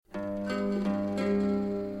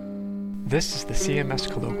This is the CMS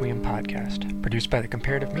Colloquium podcast, produced by the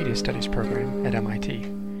Comparative Media Studies program at MIT.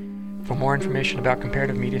 For more information about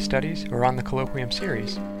comparative media studies or on the Colloquium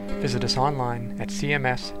series, visit us online at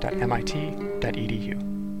cms.mit.edu.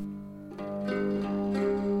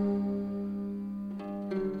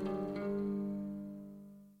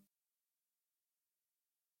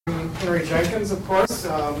 Henry Jenkins, of course.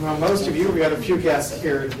 Most of you, we had a few guests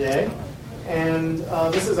here today. And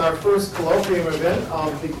this is our first colloquium event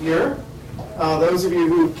of the year. Those of you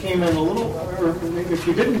who came in a little, or if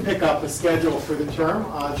you didn't pick up the schedule for the term,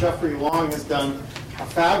 Jeffrey Long has done a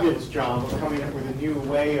fabulous job of coming up with a new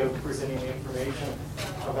way of presenting the information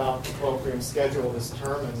about the colloquium schedule this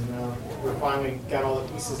term. And we finally got all the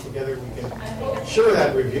pieces together. We can share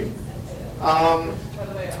that with you.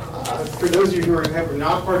 For those of you who are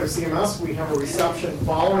not part of CMS, we have a reception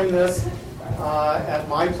following this at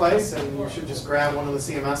my place, and you should just grab one of the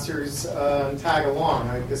CMSers and tag along.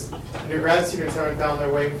 I guess undergrad students haven't found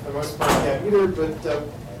their way for the most part yet either, but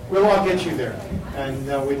we'll all get you there. And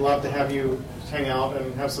we'd love to have you hang out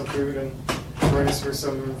and have some food and join us for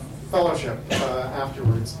some fellowship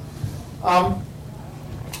afterwards.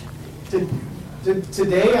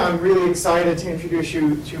 Today, I'm really excited to introduce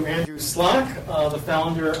you to Andrew Slack, the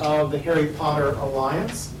founder of the Harry Potter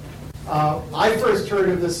Alliance. I first heard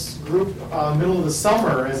of this group middle of the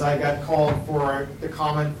summer as I got called for the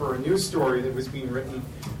comment for a news story that was being written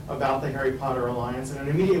about the Harry Potter Alliance, and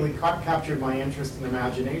it immediately captured my interest and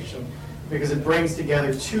imagination because it brings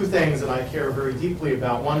together two things that I care very deeply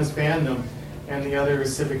about. One is fandom, and the other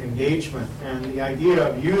is civic engagement. And the idea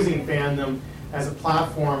of using fandom as a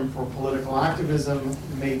platform for political activism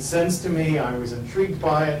made sense to me. I was intrigued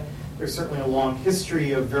by it. There's certainly a long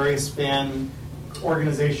history of various fan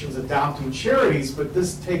organizations adopting charities, but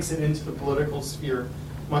this takes it into the political sphere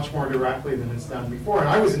much more directly than it's done before. And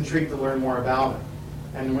I was intrigued to learn more about it.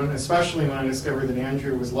 And especially when I discovered that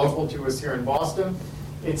Andrew was local to us here in Boston,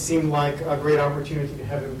 it seemed like a great opportunity to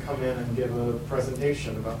have him come in and give a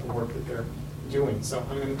presentation about the work that they're doing. So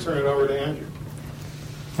I'm going to turn it over to Andrew.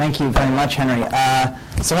 Thank you very much, Henry.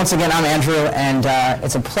 So once again, I'm Andrew, and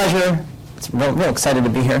it's a pleasure. It's real excited to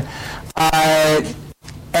be here.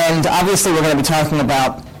 And obviously, we're going to be talking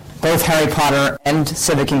about both Harry Potter and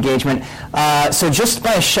civic engagement. So just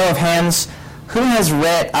by a show of hands, who has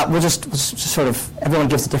read? We'll just sort of everyone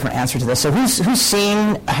gives a different answer to this. So who's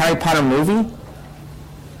seen a Harry Potter movie?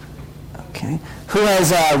 Okay. Who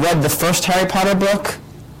has read the first Harry Potter book?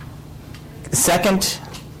 The second?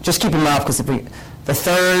 Just keep in mind, because the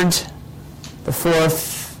third, the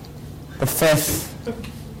fourth, the fifth,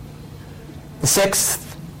 the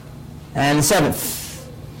sixth, and the seventh.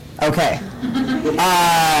 Okay. All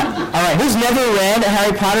right. Who's never read a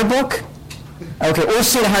Harry Potter book? Okay. Or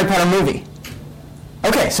seen a Harry Potter movie?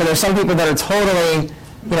 Okay. So there's some people that are totally,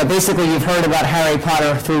 basically you've heard about Harry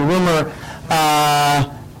Potter through rumor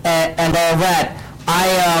and all that.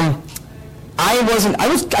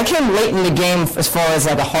 I came late in the game as far as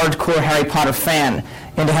like a hardcore Harry Potter fan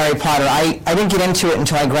into Harry Potter. I didn't get into it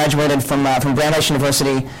until I graduated from Brandeis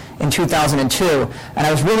University in 2002, and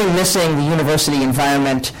I was really missing the university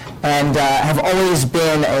environment, and have always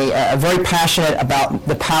been a very passionate about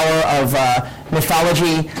the power of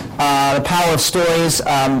mythology, the power of stories,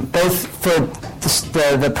 both for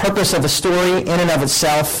the purpose of the story in and of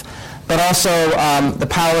itself, but also the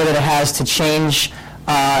power that it has to change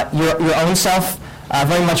your own self,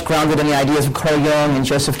 very much grounded in the ideas of Carl Jung and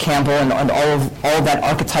Joseph Campbell and all of that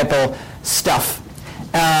archetypal stuff.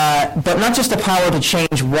 But not just the power to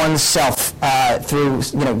change oneself through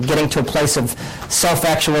getting to a place of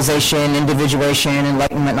self-actualization, individuation,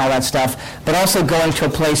 enlightenment, and all that stuff, but also going to a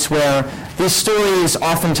place where these stories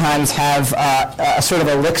oftentimes have a sort of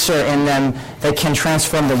elixir in them that can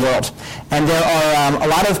transform the world. And there are a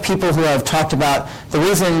lot of people who have talked about the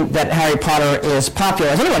reason that Harry Potter is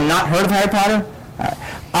popular. Has anyone not heard of Harry Potter?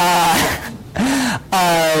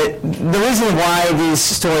 The reason why these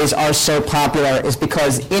stories are so popular is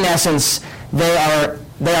because, in essence, they are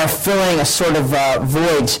filling a sort of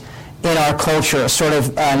void in our culture, a sort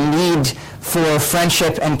of need for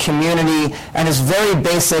friendship and community, and this very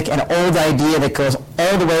basic and old idea that goes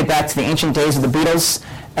all the way back to the ancient days of the Beatles,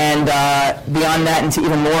 and beyond that into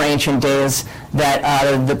even more ancient days, that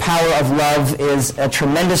the power of love is a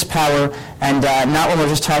tremendous power, and not when we're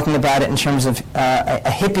just talking about it in terms of a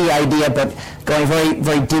hippie idea, but going very,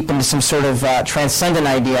 very deep into some sort of transcendent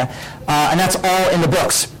idea, and that's all in the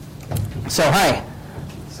books. So, hi.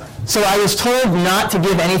 So I was told not to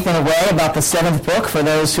give anything away about the seventh book for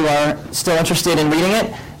those who are still interested in reading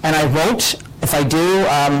it, and I won't. If I do,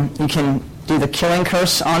 you can do the killing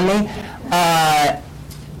curse on me.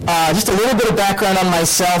 Just a little bit of background on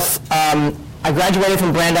myself. I graduated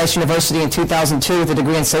from Brandeis University in 2002 with a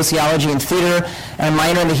degree in sociology and theater and a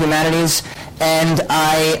minor in the humanities. And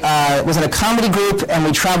I was in a comedy group, and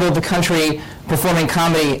we traveled the country performing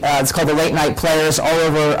comedy. It's called the Late Night Players, all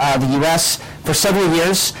over the U.S. for several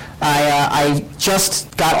years. I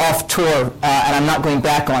just got off tour, and I'm not going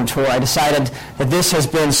back on tour. I decided that this has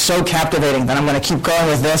been so captivating that I'm going to keep going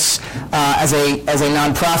with this as a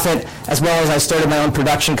nonprofit, as well as I started my own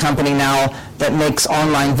production company now that makes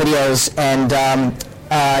online videos and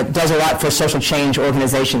does a lot for social change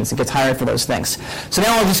organizations and gets hired for those things. So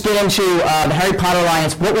now I'll just get into the Harry Potter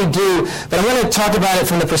Alliance, what we do, but I'm going to talk about it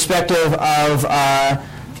from the perspective of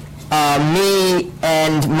me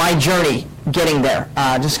and my journey getting there,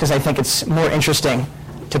 just because I think it's more interesting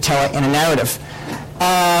to tell it in a narrative.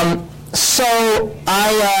 So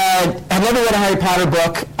I had never read a Harry Potter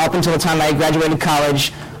book up until the time I graduated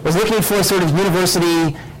college, was looking for a sort of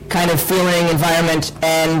university kind of feeling environment,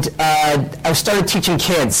 and I started teaching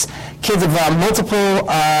kids of multiple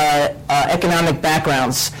economic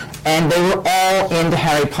backgrounds, and they were all into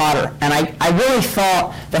Harry Potter. And I really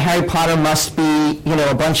thought that Harry Potter must be,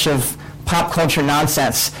 a bunch of pop culture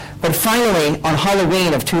nonsense. But finally, on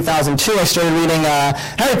Halloween of 2002, I started reading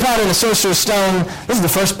Harry Potter and the Sorcerer's Stone. This is the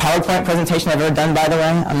first PowerPoint presentation I've ever done, by the way.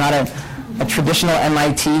 I'm not a traditional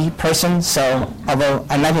MIT person, so although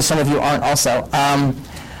I imagine some of you aren't also.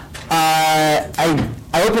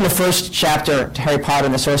 I opened the first chapter to Harry Potter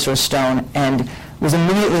and the Sorcerer's Stone and was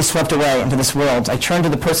immediately swept away into this world. I turned to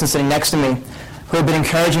the person sitting next to me who had been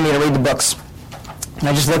encouraging me to read the books. And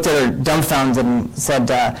I just looked at her dumbfounded and said,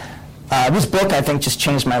 this book, I think, just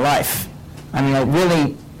changed my life. I mean, I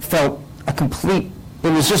really felt it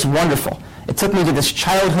was just wonderful. It took me to this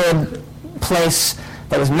childhood place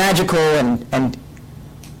that was magical and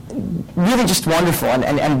really just wonderful.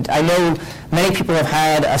 And I know many people have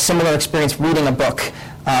had a similar experience reading a book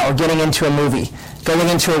or getting into a movie, going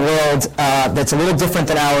into a world that's a little different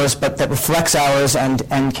than ours, but that reflects ours and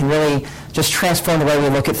can really just transform the way we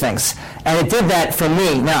look at things. And it did that for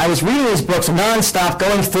me. Now, I was reading these books nonstop,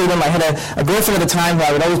 going through them. I had a girlfriend at the time who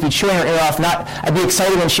I would always be chewing her ear off. I'd be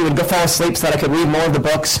excited when she would go fall asleep so that I could read more of the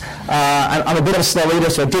books. I'm a bit of a slow reader,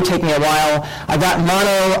 so it did take me a while. I got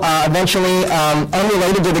mono eventually,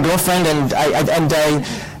 unrelated to the girlfriend, and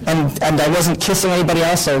I wasn't kissing anybody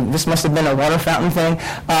else, so this must have been a water fountain thing.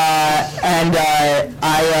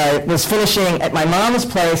 I was finishing at my mom's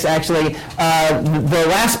place, actually, the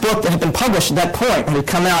last book that had been published at that point, and had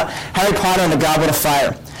come out, Harry Potter and the Goblet of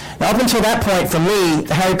Fire. Now, up until that point, for me,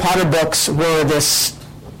 the Harry Potter books were this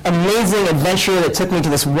amazing adventure that took me to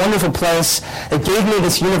this wonderful place. It gave me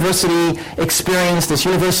this university experience, this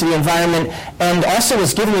university environment, and also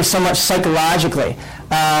was giving me so much psychologically.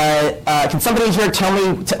 Can somebody here tell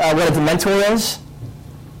me what a Dementor is?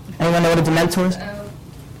 Anyone know what a Dementor is?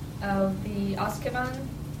 The Azkaban?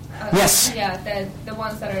 Yes. Yeah, the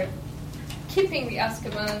ones that are keeping the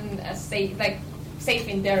Azkaban as safe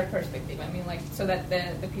in their perspective. I mean, so that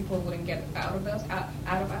the people wouldn't get out of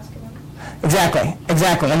Azkaban. Exactly. And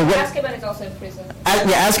Azkaban is also a prison.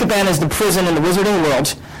 Azkaban is the prison in the wizarding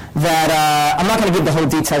world that, I'm not going to give the whole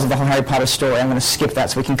details of the whole Harry Potter story. I'm going to skip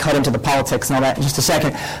that so we can cut into the politics and all that in just a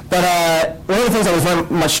second. But one of the things I was very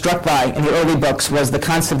much struck by in the early books was the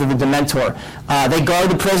concept of the Dementor. They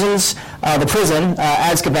guard the prison,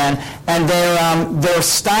 Azkaban, and their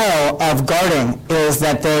style of guarding is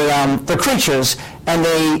that they're creatures, and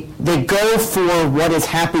they go for what is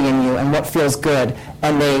happy in you and what feels good,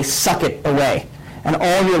 and they suck it away. And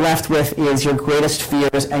all you're left with is your greatest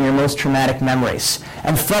fears and your most traumatic memories.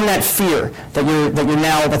 And from that fear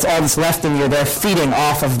that's all that's left in you, they're feeding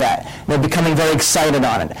off of that. They're becoming very excited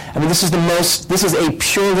on it. I mean, this is a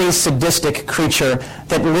purely sadistic creature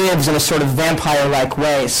that lives in a sort of vampire-like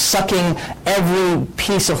way, sucking every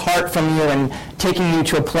piece of heart from you and taking you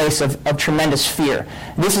to a place of tremendous fear.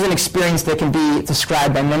 This is an experience that can be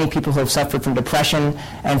described by many people who have suffered from depression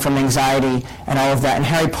and from anxiety and all of that. In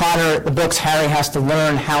Harry Potter, the books, Harry has to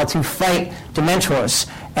learn how to fight Dementors,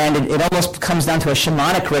 and it almost comes down to a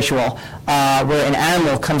shamanic ritual where an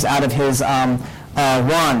animal comes out of his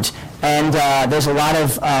wand. And there's a lot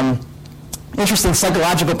of interesting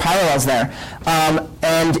psychological parallels there.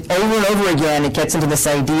 And over and over again, it gets into this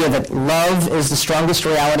idea that love is the strongest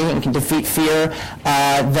reality and can defeat fear,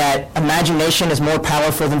 that imagination is more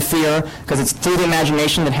powerful than fear, because it's through the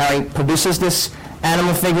imagination that Harry produces this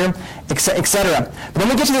animal figure, etc. But then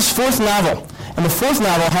we get to this fourth novel. In the fourth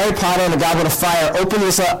novel, Harry Potter and the Goblet of Fire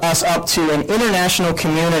opens us up to an international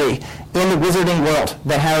community in the wizarding world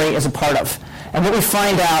that Harry is a part of. And what we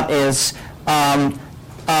find out is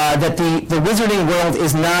that the wizarding world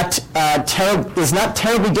is not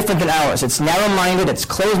terribly different than ours. It's narrow-minded, it's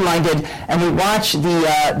closed-minded, and we watch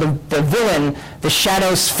the villain, the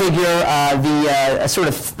Shadows figure,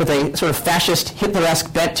 with a sort of fascist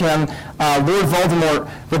Hitler-esque bent to him, Lord Voldemort,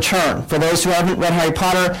 return. For those who haven't read Harry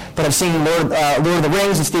Potter but have seen Lord of the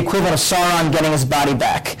Rings, it's the equivalent of Sauron getting his body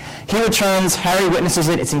back. He returns, Harry witnesses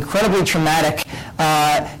it, it's incredibly traumatic.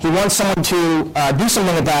 He wants someone to do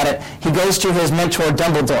something about it. He goes to his mentor,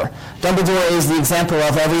 Dumbledore. Dumbledore is the example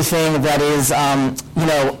of everything that is,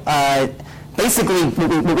 basically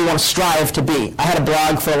what we want to strive to be. I had a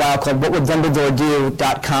blog for a while called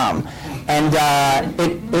whatwoulddumbledoredo.com. And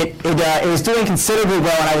it was doing considerably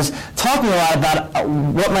well, and I was talking a lot about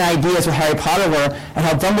what my ideas with Harry Potter were and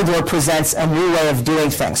how Dumbledore presents a new way of doing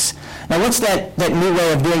things. Now, what's that new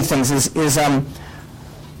way of doing things is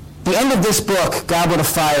the end of this book, Goblet of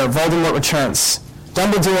Fire, Voldemort returns.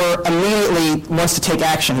 Dumbledore immediately wants to take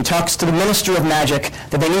action. He talks to the Minister of Magic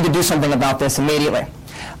that they need to do something about this immediately.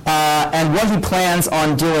 And what he plans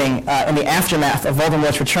on doing in the aftermath of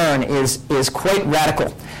Voldemort's return is quite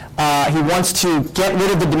radical. He wants to get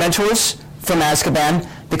rid of the Dementors from Azkaban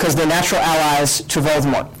because they're natural allies to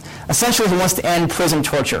Voldemort. Essentially, he wants to end prison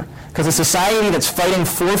torture because a society that's fighting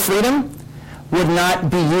for freedom would not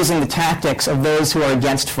be using the tactics of those who are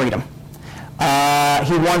against freedom.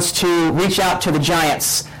 He wants to reach out to the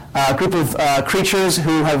Giants, a group of creatures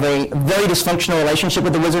who have a very dysfunctional relationship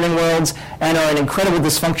with the wizarding worlds and are in an incredibly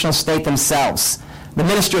dysfunctional state themselves. The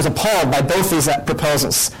minister is appalled by both these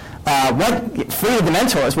proposals. Free the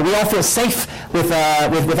Dementors? Well, we all feel safe with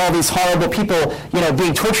all these horrible people,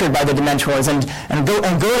 being tortured by the Dementors, and go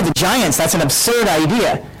to the Giants. That's an absurd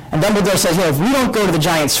idea. And Dumbledore says, if we don't go to the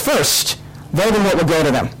Giants first, Voldemort will go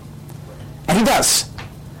to them. And he does,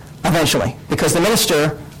 eventually, because the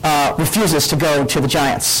minister refuses to go to the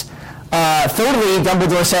Giants. Thirdly,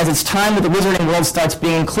 Dumbledore says it's time that the wizarding world starts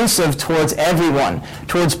being inclusive towards everyone,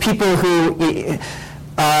 towards people who, in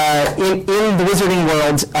the wizarding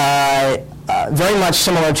world, very much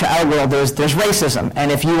similar to our world, there's racism.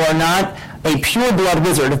 And if you are not a pure-blood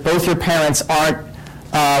wizard, if both your parents aren't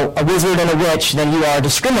a wizard and a witch, then you are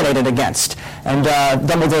discriminated against. And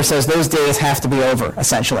Dumbledore says those days have to be over,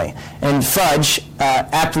 essentially. And Fudge,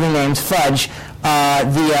 aptly named Fudge,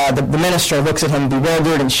 the minister looks at him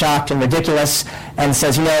bewildered and shocked and ridiculous and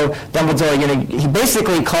says, Dumbledore, he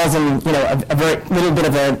basically calls him, a very little bit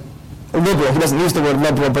of a liberal. He doesn't use the word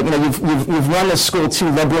liberal, but you've run this school too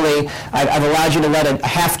liberally. I've allowed you to let a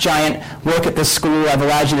half giant work at this school. I've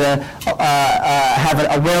allowed you to have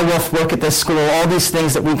a werewolf work at this school. All these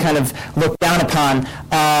things that we kind of look down upon.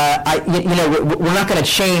 We're not going to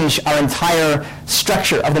change our entire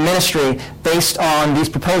structure of the ministry based on these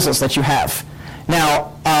proposals that you have.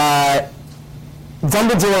 Now,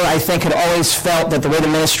 Dumbledore, I think, had always felt that the way the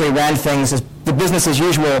ministry ran things, the business as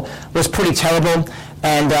usual, was pretty terrible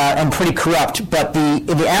and pretty corrupt. But in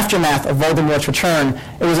the aftermath of Voldemort's return,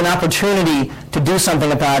 it was an opportunity to do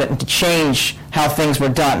something about it and to change how things were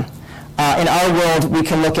done. In our world, we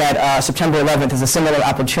can look at September 11th as a similar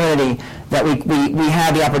opportunity that we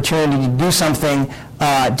had the opportunity to do something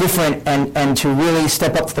different and to really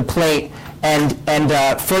step up to the plate and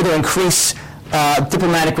further increase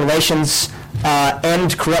diplomatic relations,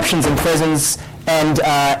 end corruptions in prisons, and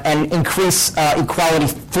increase equality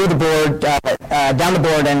through the board, down the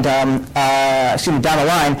board, and down the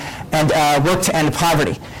line, and work to end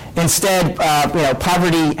poverty. Instead,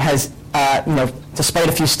 poverty has, despite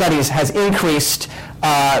a few studies, has increased.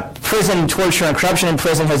 Prison torture and corruption in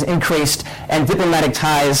prison has increased, and diplomatic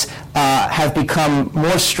ties have become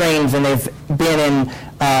more strained than they've been in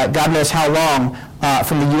God knows how long.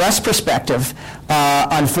 From the U.S. perspective,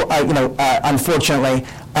 unfortunately,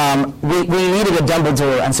 we needed a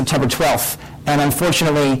Dumbledore on September 12th, and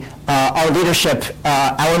unfortunately, our leadership,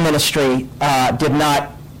 our ministry, did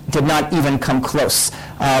not even come close.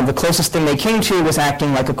 The closest thing they came to was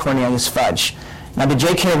acting like a Cornelius Fudge. Now, did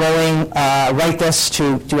J.K. Rowling write this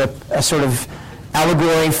to do a sort of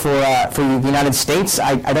allegory for the United States?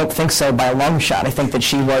 I don't think so by a long shot. I think that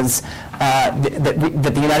she was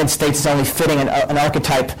that the United States is only fitting an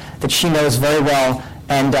archetype that she knows very well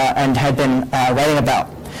and had been writing about.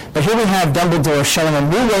 But here we have Dumbledore showing a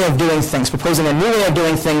new way of doing things, proposing a new way of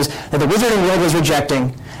doing things that the wizarding world was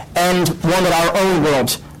rejecting, and one that our own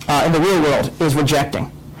world, in the real world, is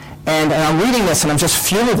rejecting. And I'm reading this, and I'm just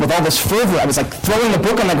fueled with all this fervor. I was like throwing the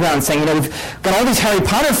book on the ground, saying, we've got all these Harry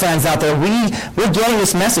Potter fans out there. We're getting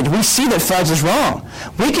this message. We see that Fudge is wrong.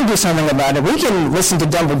 We can do something about it. We can listen to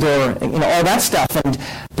Dumbledore, all that stuff.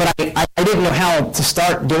 But I didn't know how to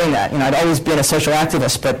start doing that. I'd always been a social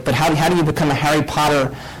activist, but how do you become a Harry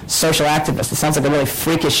Potter social activist. It sounds like a really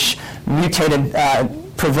freakish, mutated,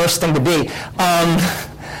 perverse thing to be.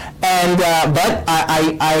 But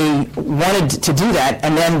I wanted to do that,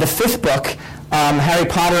 and then the fifth book, Harry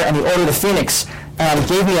Potter and the Order of the Phoenix,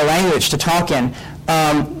 gave me a language to talk in.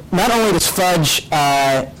 Not only does Fudge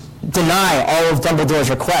deny all of Dumbledore's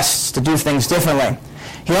requests to do things differently,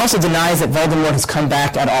 he also denies that Voldemort has come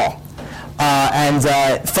back at all.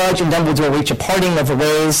 Fudge and Dumbledore reach a parting of the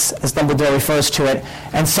ways, as Dumbledore refers to it,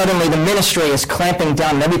 and suddenly the Ministry is clamping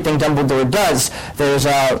down on everything Dumbledore does. There's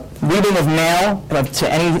a reading of mail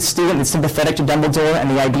to any student that's sympathetic to Dumbledore and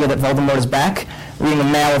the idea that Voldemort is back. Reading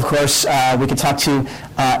of mail, of course, we could talk to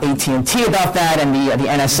AT&T about that and the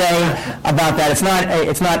NSA about that.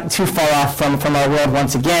 It's not too far off from our world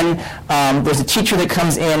once again. There's a teacher that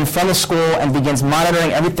comes in from the school and begins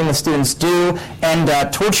monitoring everything the students do and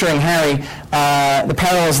torturing Harry. The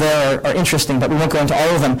parallels there are interesting, but we won't go into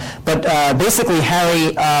all of them. But basically,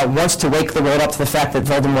 Harry wants to wake the world up to the fact that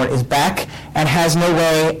Voldemort is back and has no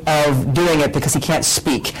way of doing it because he can't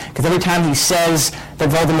speak. Because every time he says that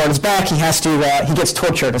Voldemort is back, he gets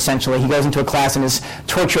tortured, essentially. He goes into a class and is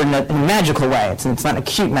tortured in a magical way. It's not an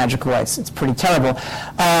acute magical way. It's pretty terrible.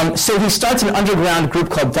 So he starts an underground group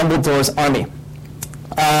called Dumbledore's Army.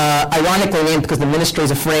 Ironically named because the Ministry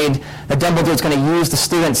is afraid that Dumbledore is going to use the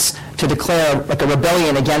students to declare like a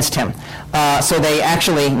rebellion against him. So they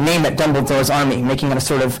actually name it Dumbledore's Army, making it a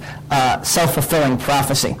sort of self-fulfilling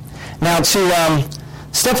prophecy. Now to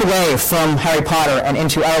step away from Harry Potter and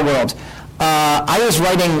into our world, I was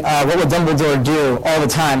writing What Would Dumbledore Do all the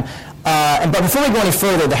time. But before we go any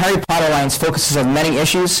further, the Harry Potter Alliance focuses on many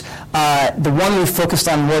issues. The one we've focused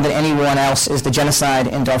on more than anyone else is the genocide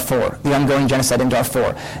in Darfur, the ongoing genocide in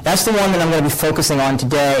Darfur. That's the one that I'm going to be focusing on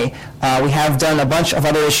today. We have done a bunch of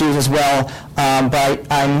other issues as well, but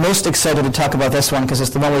I'm most excited to talk about this one because it's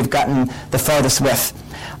the one we've gotten the farthest with.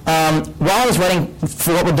 While I was writing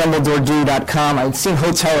for WhatWouldDumbledoreDo.com, I'd seen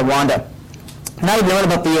Hotel Rwanda. And I had known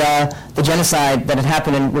about the genocide that had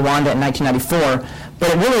happened in Rwanda in 1994, but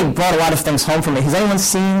it really brought a lot of things home for me. Has anyone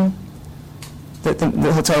seen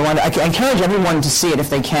the Hotel Rwanda? I encourage everyone to see it if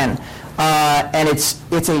they can. And it's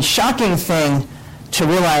a shocking thing to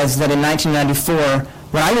realize that in 1994,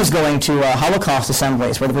 when I was going to Holocaust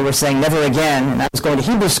assemblies where we were saying never again, and I was going to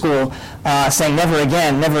Hebrew school saying never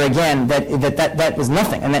again, that was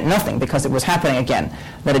nothing, and meant nothing because it was happening again.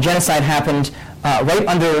 That a genocide happened right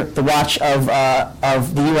under the watch of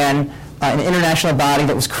the UN, an international body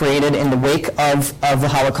that was created in the wake of the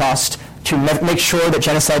Holocaust to make sure that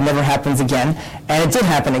genocide never happens again. And it did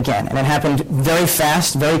happen again. And it happened very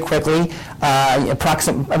fast, very quickly. Over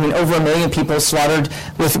 1 million people slaughtered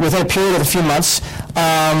within a period of a few months.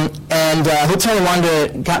 Hotel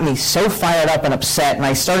Rwanda got me so fired up and upset. And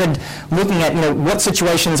I started looking at, what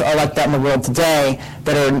situations are like that in the world today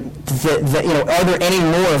that are there any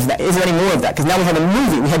more of that? Is there any more of that? Because now we have a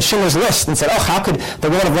movie. We had Schindler's List and said, how could the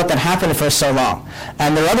world have let that happen for so long?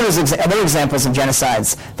 And there are other examples of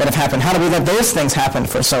genocides that have happened. How do we let those things happen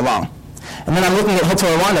for so long? And then I'm looking at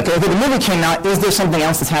Hotel Rwanda. Okay, the movie came out. Is there something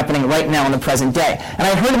else that's happening right now in the present day? And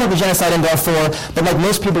I heard about the genocide in Darfur, but like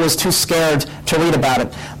most people, was too scared to read about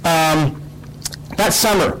it. That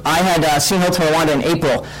summer, I had seen Hotel Rwanda in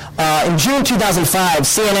April. In June 2005,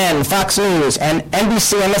 CNN, Fox News, and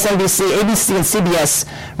NBC, MSNBC, ABC, and CBS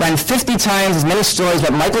ran 50 times as many stories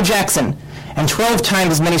about Michael Jackson and 12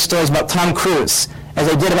 times as many stories about Tom Cruise as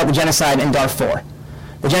they did about the genocide in Darfur.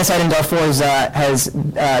 The genocide in Darfur has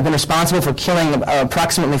been responsible for killing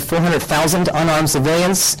approximately 400,000 unarmed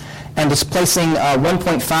civilians and displacing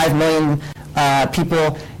 1.5 million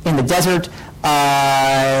people in the desert,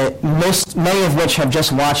 many of which have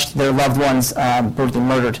just watched their loved ones brutally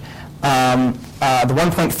murdered. The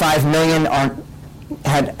 1.5 million are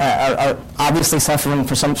obviously suffering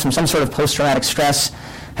from some sort of post-traumatic stress,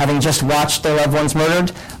 having just watched their loved ones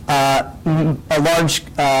murdered. A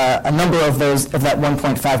number of that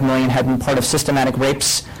 1.5 million had been part of systematic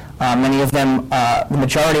rapes. Many of them, the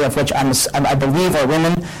majority of which I believe are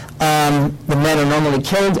women. The men are normally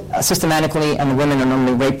killed systematically, and the women are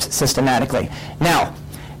normally raped systematically. Now,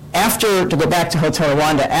 to go back to Hotel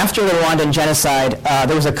Rwanda, after the Rwandan genocide,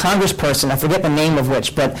 there was a congressperson, I forget the name of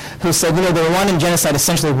which, but who said, the Rwandan genocide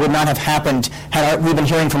essentially would not have happened had we been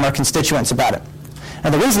hearing from our constituents about it. Now,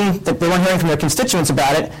 the reason that they weren't hearing from their constituents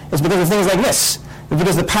about it is because of things like this.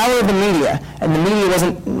 Because the power of the media, and the media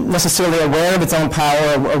wasn't necessarily aware of its own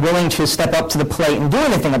power or willing to step up to the plate and do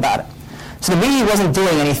anything about it. So the media wasn't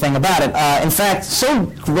doing anything about it. In fact, so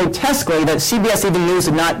grotesquely that CBS Even News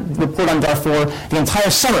did not report on Darfur the entire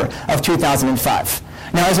summer of 2005.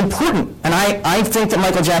 Now, as important, and I think that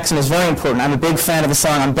Michael Jackson is very important. I'm a big fan of the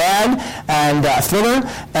song "I'm Bad" and Thriller,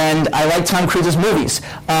 and I like Tom Cruise's movies.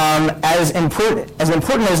 As important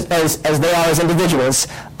as they are as individuals,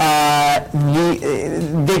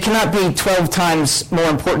 they cannot be 12 times more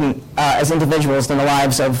important as individuals than the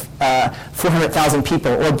lives of 400,000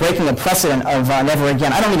 people, or breaking a precedent of never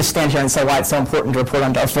again. I don't need to stand here and say why it's so important to report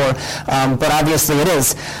on Darfur, but obviously it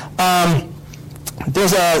is.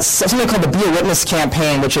 There's something called the Be a Witness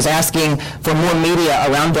campaign, which is asking for more media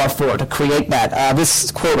around Darfur to create that.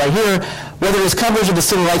 This quote right here: whether it is coverage of the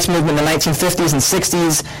civil rights movement in the 1950s and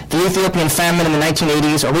 60s, the Ethiopian famine in the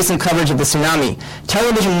 1980s, or recent coverage of the tsunami,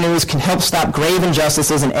 television news can help stop grave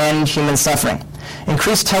injustices and end human suffering.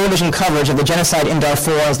 Increased television coverage of the genocide in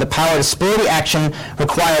Darfur has the power to spur the action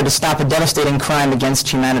required to stop a devastating crime against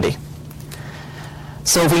humanity.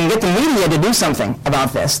 So if we can get the media to do something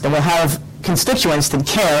about this, then we'll have constituents that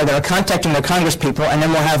care, that are contacting their congresspeople, and then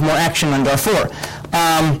we'll have more action on Darfur.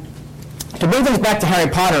 To bring things back to Harry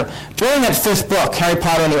Potter, during that 5th book, Harry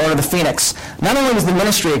Potter and the Order of the Phoenix, not only was the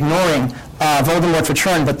Ministry ignoring Voldemort's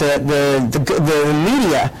return, but the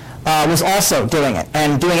media was also doing it,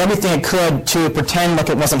 and doing everything it could to pretend like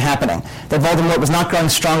it wasn't happening, that Voldemort was not growing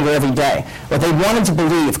stronger every day. What they wanted to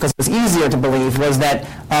believe, because it was easier to believe, was that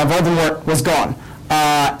Voldemort was gone,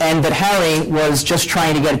 and that Harry was just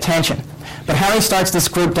trying to get attention. But Harry starts this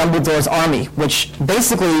group, Dumbledore's Army, which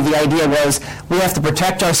basically the idea was we have to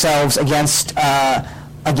protect ourselves against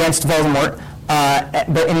Voldemort.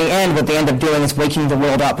 But in the end, what they end up doing is waking the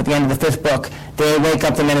world up. At the end of the 5th book, they wake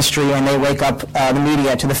up the Ministry and they wake up the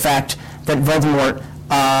media to the fact that Voldemort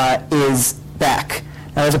is back.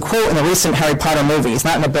 Now, there's a quote in the recent Harry Potter movie, it's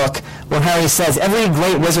not in the book, where Harry says, "Every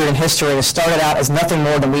great wizard in history has started out as nothing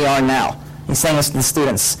more than we are now." He's saying this to the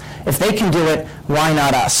students. If they can do it, why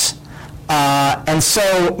not us? And so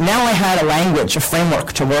now I had a language, a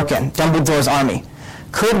framework to work in, Dumbledore's Army.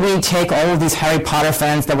 Could we take all of these Harry Potter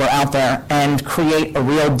fans that were out there and create a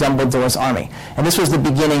real Dumbledore's Army? And this was the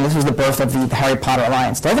beginning, this was the birth of the Harry Potter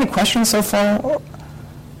Alliance. Do I have any questions so far?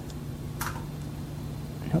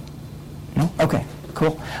 No? No? Okay,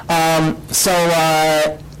 cool. I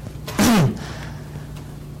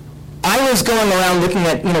was going around looking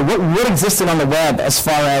at, what existed on the web as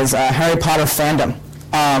far as Harry Potter fandom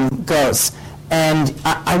goes. And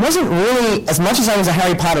I wasn't really, as much as I was a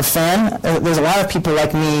Harry Potter fan, there's a lot of people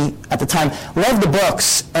like me at the time, loved the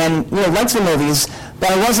books and, liked the movies,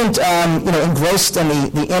 but I wasn't, engrossed in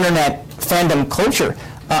the internet fandom culture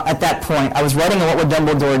at that point. I was writing on What Would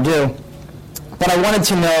Dumbledore Do? But I wanted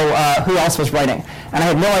to know who else was writing. And I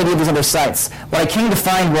had no idea these other sites. What I came to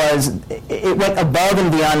find was it went above and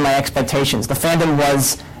beyond my expectations. The fandom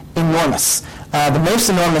was enormous.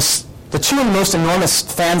 The two most enormous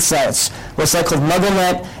fan sites were a site called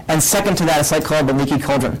MuggleNet, and second to that, a site called the Leaky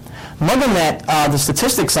Cauldron. MuggleNet, the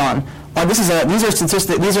statistics on, these are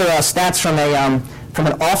stats from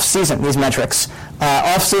an off-season, these metrics.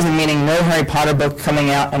 Off-season meaning no Harry Potter book coming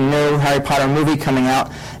out and no Harry Potter movie coming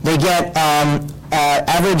out. They get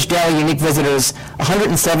average daily unique visitors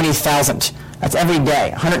 170,000. That's every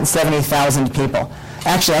day, 170,000 people.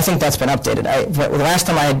 Actually, I think that's been updated. The last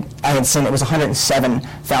time I had seen it was 107,000.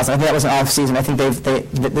 I think that was an off-season. I think but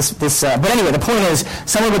anyway, the point is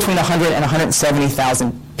somewhere between 100 and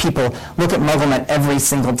 170,000 people look at MuggleNet every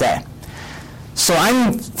single day. So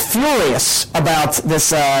I'm furious about this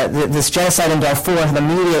genocide in Darfur, and the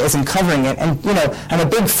media isn't covering it. And I'm a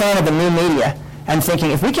big fan of the new media. I'm thinking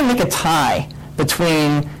if we can make a tie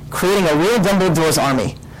between creating a real Dumbledore's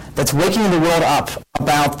Army that's waking the world up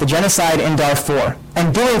about the genocide in Darfur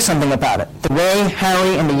and doing something about it, the way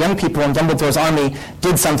Harry and the young people in Dumbledore's Army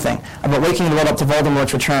did something about waking the world up to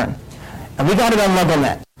Voldemort's return, and we got it on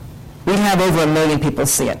MuggleNet, we'd have over 1 million people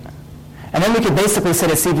see it. And then we could basically say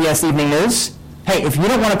to CBS Evening News, hey, if you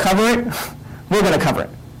don't want to cover it, we're going to cover it.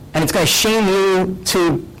 And it's going to shame you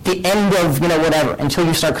to the end of, whatever, until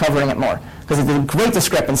you start covering it more. Because it's a great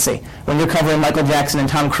discrepancy when you're covering Michael Jackson and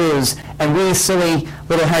Tom Cruise, and we silly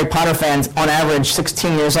little Harry Potter fans, on average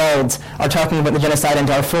 16 years old, are talking about the genocide in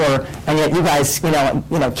Darfur, and yet you guys,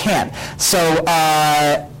 can't. So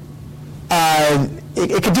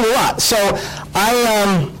it could do a lot. So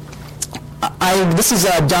this is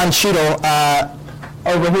Don Cheadle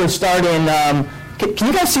over here, starred in. Can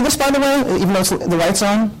you guys see this, by the way, even though the light's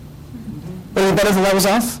on? Is it better if the light was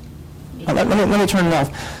off? Let me turn it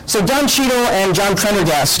off. So Don Cheadle and John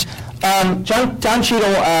Prendergast. Don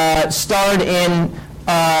Cheadle starred in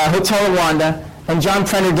Hotel Rwanda, And John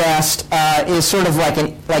Prendergast is sort of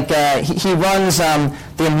he runs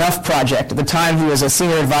the Enough Project. At the time, he was a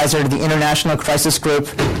senior advisor to the International Crisis Group,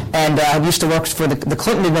 and used to work for the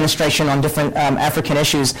Clinton administration on different African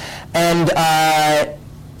issues. And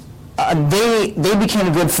they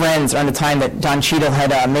became good friends around the time that Don Cheadle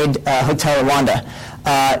had made Hotel Rwanda.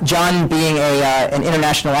 John being an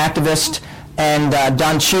international activist, and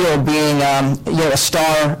Don Cheadle being a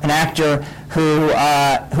star, an actor who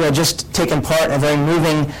had just taken part in a very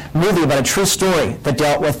moving movie about a true story that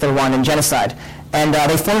dealt with the Rwandan genocide. And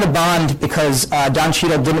they formed a bond because Don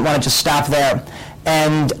Cheadle didn't want to just stop there.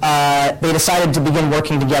 And they decided to begin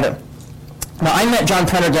working together. Now, I met John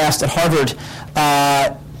Prendergast at Harvard.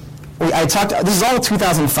 This is all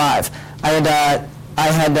 2005. I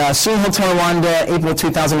had seen Hotel Rwanda April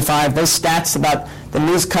 2005. Those stats about the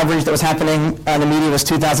news coverage that was happening in the media was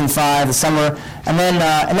 2005, the summer. And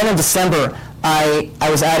then in December, I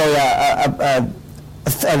was at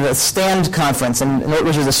a STAND conference,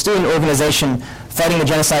 which is a student organization fighting the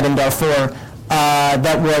genocide in Darfur,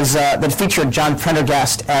 that featured John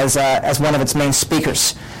Prendergast as one of its main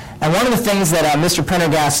speakers. And one of the things that Mr.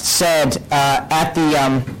 Prendergast said at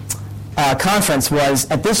the conference was,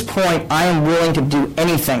 at this point, I am willing to do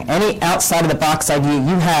anything, any outside-of-the-box idea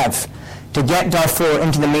you have to get Darfur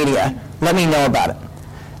into the media. Let me know about it.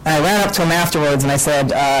 And I ran up to him afterwards and I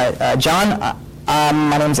said, John,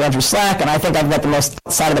 my name's Andrew Slack, and I think I've got the most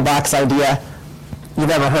outside-of-the-box idea you've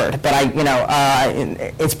ever heard. But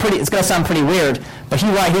it's going to sound pretty weird, but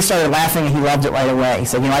he started laughing and he loved it right away. He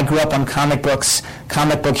said, I grew up on comic books,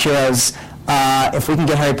 comic book heroes. If we can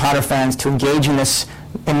get Harry Potter fans to engage in this,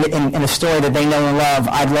 in a story that they know and love,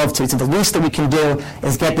 I'd love to. So the least that we can do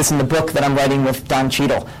is get this in the book that I'm writing with Don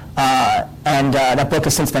Cheadle. And that book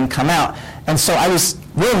has since then come out. And so I was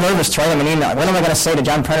really nervous to write him an email. What am I going to say to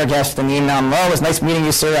John Prendergast in the email? Oh, it was nice meeting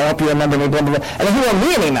you, sir. I hope you remember me. Blah, blah, blah. And then he wrote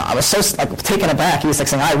me an email. I was so taken aback. He was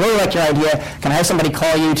saying, I really like your idea. Can I have somebody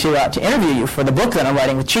call you to interview you for the book that I'm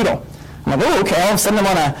writing with Cheadle? I'm like, oh, okay. I'll send them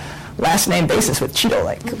on a last name basis with Cheadle,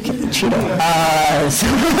 Cheadle. So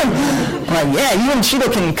I'm like, yeah, you and Cheadle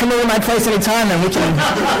can come over to my place anytime and we can.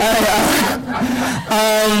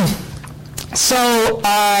 So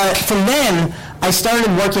from then, I started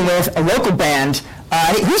working with a local band.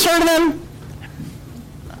 Who's heard of them?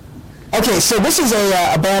 Okay, so this is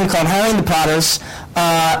a band called Harry and the Potters.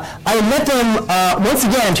 I met them once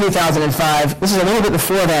again in 2005. This is a little bit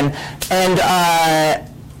before then. And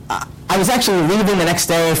I was actually leaving the next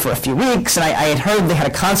day for a few weeks, and I had heard they had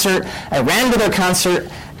a concert. I ran to their concert,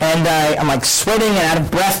 and I'm like sweating and out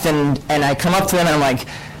of breath, and I come up to them and I'm like,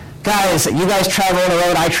 guys, you guys travel on the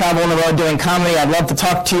road, I travel on the road doing comedy, I'd love to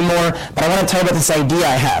talk to you more, but I want to tell you about this idea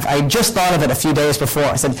I have. I just thought of it a few days before.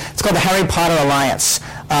 I said, it's called the Harry Potter Alliance.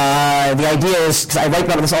 The idea is, because I write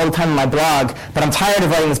about this all the time in my blog, but I'm tired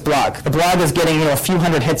of writing this blog. The blog is getting a few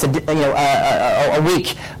hundred hits a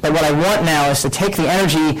week, but what I want now is to take the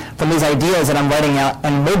energy from these ideas that I'm writing out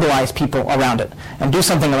and mobilize people around it and do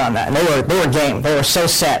something around that. And they were game. They were so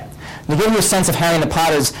set. To give you a sense of Harry and the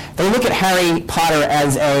Potters, they look at Harry Potter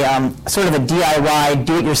as a sort of a DIY,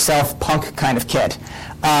 do-it-yourself punk kind of kid.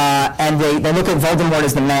 And they look at Voldemort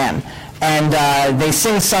as the man. And they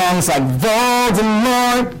sing songs like,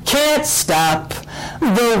 Voldemort can't stop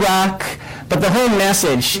the rock. But the whole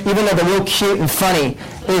message, even though they're real cute and funny,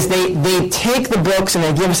 is they take the books and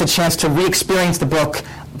they give us a chance to re-experience the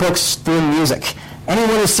books through music.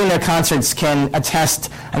 Anyone who's seen their concerts can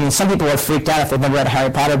attest. I mean, some people are freaked out if they've never read a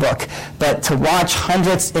Harry Potter book, but to watch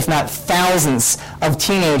hundreds, if not thousands, of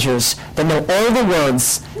teenagers that know all the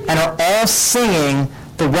words and are all singing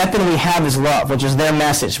The Weapon We Have Is Love, which is their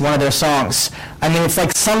message, one of their songs. I mean, it's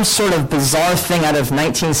like some sort of bizarre thing out of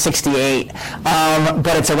 1968,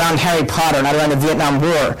 but it's around Harry Potter, not around the Vietnam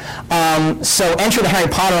War. So enter the Harry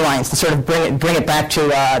Potter Alliance to sort of bring it back to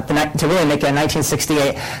really make it a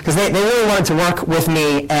 1968, because they really wanted to work with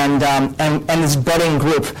me and this budding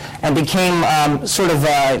group, and became sort of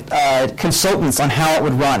consultants on how it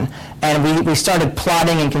would run. And we started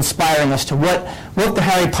plotting and conspiring as to what the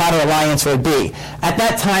Harry Potter Alliance would be. At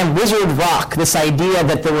that time, Wizard Rock, this idea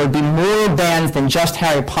that there would be more bands than just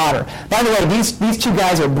Harry Potter. By the way, these two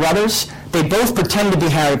guys are brothers. They both pretend to be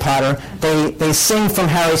Harry Potter. They sing from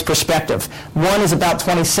Harry's perspective. One is about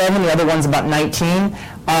 27, the other one's about 19.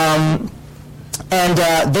 And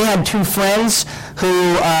they had two friends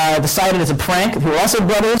who decided as a prank, who were also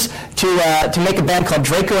brothers, to make a band called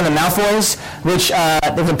Draco and the Malfoys, which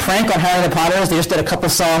there was a prank on Harry and the Potters. They just did a couple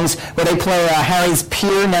songs where they play Harry's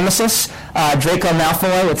peer nemesis, Draco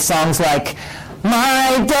Malfoy, with songs like,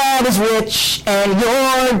 My dad is rich and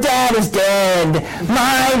your dad is dead.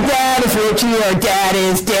 My dad is rich and your dad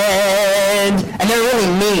is dead. And they're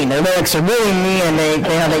really mean. Their lyrics are really mean, and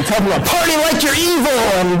they tell people, party like you're evil,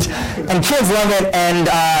 and kids love it.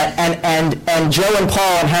 And Joe and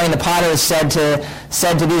Paul and Harry and the Potters said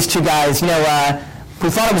to these two guys, we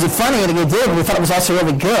thought it was funny that you did, but we thought it was also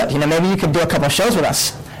really good. Maybe you could do a couple of shows with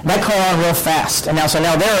us. That caught on real fast, and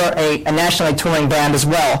now they're a nationally touring band as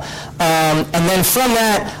well. And then from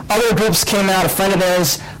that, other groups came out. A friend of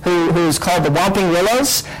theirs who's called the Whomping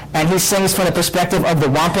Willows, and he sings from the perspective of the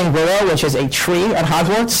Whomping Willow, which is a tree at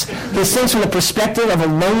Hogwarts. He sings from the perspective of a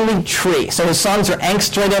lonely tree. So his songs are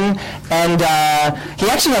angst-ridden, and he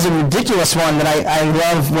actually has a ridiculous one that I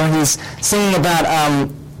love, where he's singing about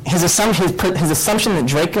his assumption that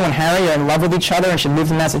Draco and Harry are in love with each other and should move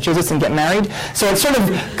to Massachusetts and get married. So it sort of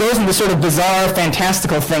goes into sort of bizarre,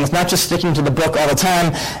 fantastical things, not just sticking to the book all the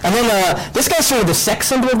time. And then this guy's sort of the sex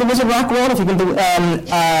symbol of the Wizard Rock world, if you can do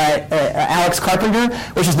Alex Carpenter,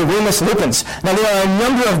 which is the Remus Lupins. Now there are a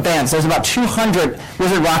number of bands. There's about 200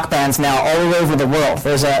 Wizard Rock bands now all over the world.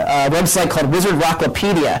 There's a website called Wizard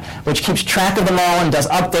Rockopedia, which keeps track of them all and does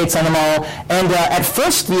updates on them all. And at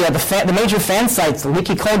first, the major fan sites, the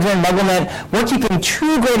Wiki Cauldron, MuggleNet, weren't keeping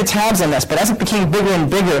too great of tabs on this, but as it became bigger and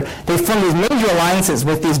bigger, they formed these major alliances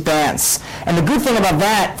with these bands. And the good thing about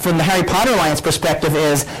that, from the Harry Potter Alliance perspective,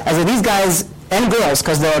 is as these guys and girls,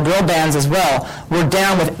 because there are girl bands as well, were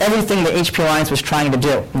down with everything the HP Alliance was trying to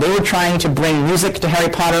do. They were trying to bring music to Harry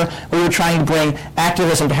Potter. We were trying to bring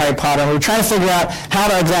activism to Harry Potter. We were trying to figure out how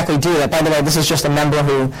to exactly do that. By the way, this is just a member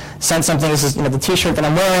who sent something. This is the T-shirt that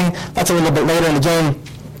I'm wearing. That's a little bit later in the game.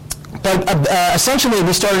 But essentially,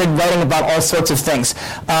 we started writing about all sorts of things.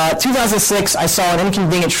 2006, I saw An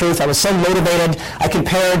Inconvenient Truth. I was so motivated. I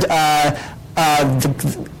compared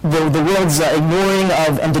the world's ignoring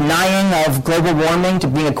of and denying of global warming to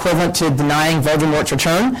being equivalent to denying Voldemort's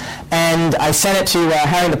return. And I sent it to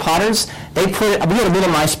Harry and the Potters. They put it, we had a little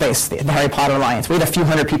MySpace, the Harry Potter Alliance. We had a few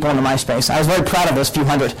hundred people on the MySpace. I was very proud of those few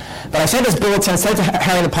hundred. But I sent this bulletin, sent it to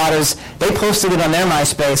Harry and the Potters. They posted it on their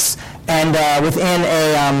MySpace. And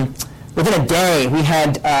within a day, we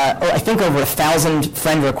had, I think, over 1,000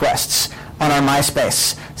 friend requests on our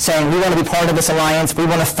MySpace saying, we want to be part of this alliance, we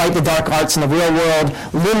want to fight the dark arts in the real world,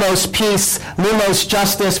 Lumos peace, Lumos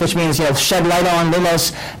justice, which means, shed light on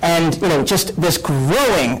Lumos, and, just this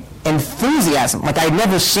growing enthusiasm like I'd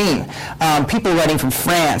never seen. People writing from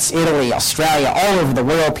France, Italy, Australia, all over the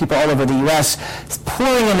world, people all over the U.S.,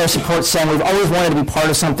 pouring in their support, saying we've always wanted to be part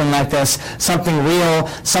of something like this, something real,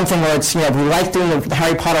 something where it's, we like doing the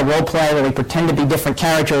Harry Potter role play where we pretend to be different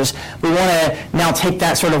characters. We want to now take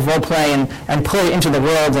that sort of role play and put it into the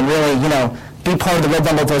world and really, be part of the Red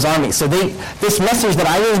Dumbledore's army. So this message that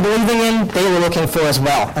I was believing in, they were looking for as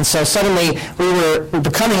well. And so suddenly we were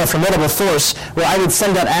becoming a formidable force where I would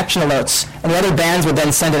send out action alerts, and the other bands would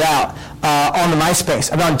then send it out on the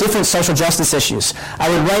MySpace about different social justice issues. I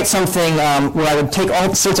would write something where I would take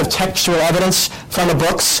all sorts of textual evidence from the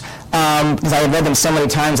books, because I had read them so many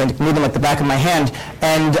times, I knew them like the back of my hand,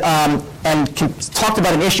 and talked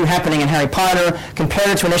about an issue happening in Harry Potter, compared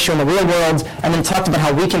it to an issue in the real world, and then talked about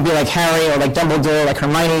how we can be like Harry or like Dumbledore, like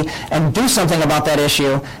Hermione, and do something about that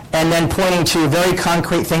issue, and then pointing to very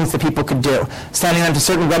concrete things that people could do, sending them to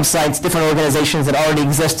certain websites, different organizations that already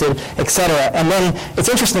existed, etc. And then it's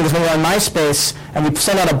interesting because when you're on MySpace and we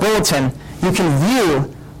send out a bulletin, you can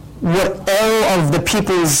view what all of the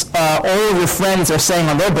people's, all of your friends are saying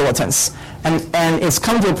on their bulletins. And it's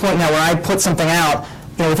come to a point now where I put something out,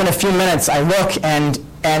 within a few minutes I look and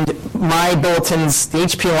my bulletins, the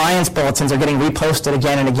HP Alliance bulletins, are getting reposted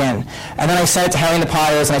again and again. And then I send it to Harry and the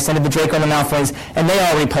Potters, and I send it to Draco and the Malfoys, and they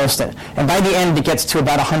all repost it. And by the end, it gets to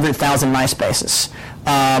about 100,000 MySpaces.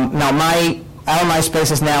 Now, our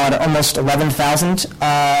MySpace is now at almost 11,000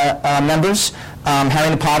 members.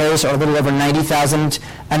 Harry and the Potters are a little over 90,000,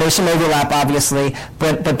 and there's some overlap, obviously,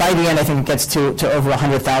 but by the end, I think it gets to over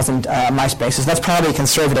 100,000 MySpaces. That's probably a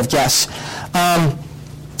conservative guess.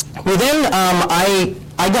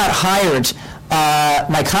 I got hired,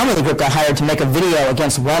 my comedy group got hired to make a video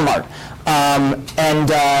against Walmart,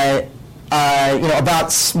 about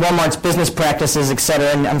Walmart's business practices, et cetera,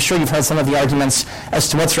 and I'm sure you've heard some of the arguments as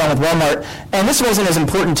to what's wrong with Walmart. And this wasn't as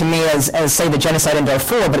important to me as say, the genocide in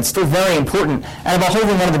Darfur, but it's still very important, and about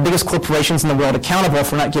holding one of the biggest corporations in the world accountable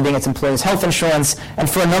for not giving its employees health insurance and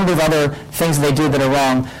for a number of other things they do that are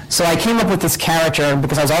wrong. So I came up with this character,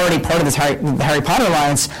 because I was already part of the Harry Potter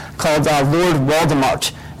Alliance, called Lord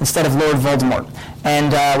Voldemort, instead of Lord Voldemort.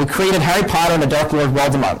 And we created Harry Potter and the Dark Lord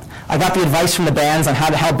Voldemort. I got the advice from the bands on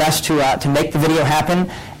how best to make the video happen,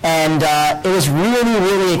 and it was really,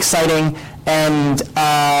 really exciting and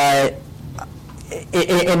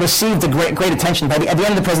it received a great attention. At the end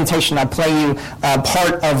of the presentation, I'll play you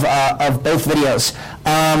part of both videos.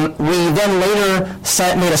 We then later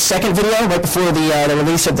made a second video right before the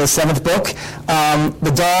release of the 7th book.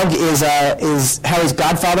 The dog is Harry's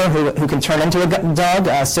godfather, who can turn into a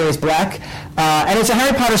dog, Sirius Black. And it's a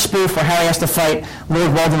Harry Potter spoof where Harry has to fight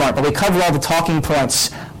Lord Voldemort, but we cover all the talking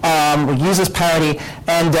points. We use this parody,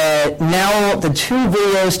 and now the two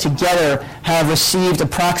videos together have received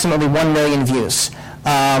approximately 1 million views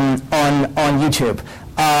on YouTube.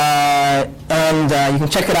 And you can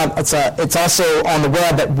check it out. It's also on the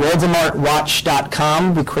web at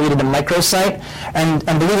WoldemortWatch.com. We created a microsite, and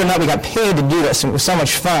believe it or not, we got paid to do this, and it was so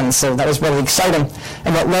much fun, so that was really exciting.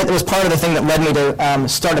 And it was part of the thing that led me to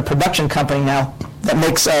start a production company now that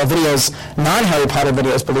makes videos, non-Harry Potter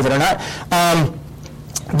videos, believe it or not.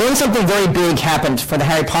 Then something very big happened for the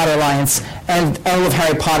Harry Potter Alliance and all of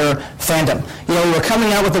Harry Potter fandom. You know, we were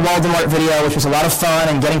coming out with the Voldemort video, which was a lot of fun,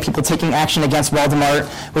 and getting people taking action against Voldemort.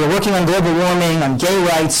 We were working on global warming, on gay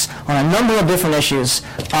rights, on a number of different issues.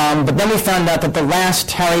 But then we found out that the last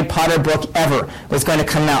Harry Potter book ever was going to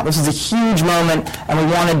come out. This is a huge moment, and we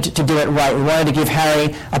wanted to do it right. We wanted to give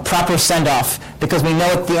Harry a proper send-off, because we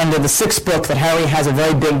know at the end of the 6th book that Harry has a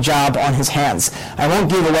very big job on his hands. I won't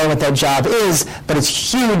give away what that job is, but it's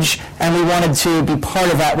huge, and we wanted to be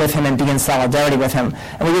part of that with him and be in solidarity with him.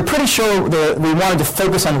 And we were pretty sure that we wanted to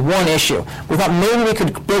focus on one issue. We thought maybe we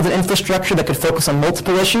could build an infrastructure that could focus on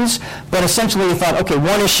multiple issues, but essentially we thought, okay,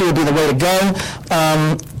 one issue would be the way to go.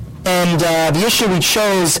 The issue we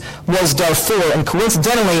chose was Darfur, and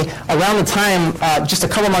coincidentally, around the time, just a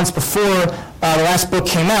couple months before the last book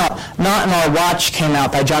came out, Not in Our Watch came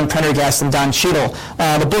out by John Prendergast and Don Cheadle.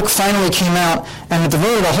 The book finally came out, and it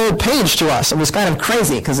devoted a whole page to us. It was kind of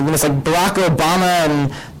crazy, because it was like Barack Obama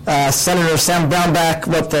and Senator Sam Brownback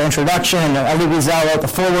wrote the introduction, and Elie Wiesel wrote the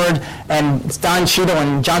foreword, and it's Don Cheadle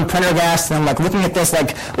and John Prendergast, and I'm like looking at this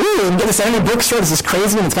like, ooh, you can get this at any bookstore, this is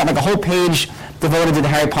crazy, and it's got like a whole page devoted to the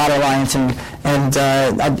Harry Potter Alliance, and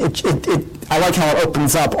I like how it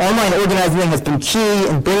opens up. Online organizing has been key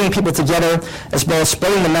in bringing people together, as well as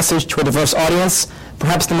spreading the message to a diverse audience.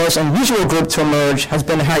 Perhaps the most unusual group to emerge has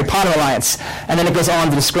been the Harry Potter Alliance. And then it goes on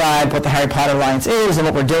to describe what the Harry Potter Alliance is and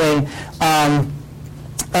what we're doing.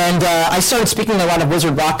 I started speaking at a lot of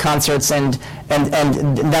Wizard Rock concerts, and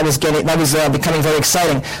that was becoming very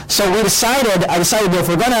exciting. So I decided that if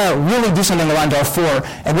we're going to really do something around Darfur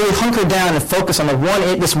and really hunker down and focus on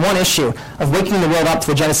this one issue of waking the world up to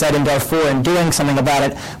the genocide in Darfur and doing something about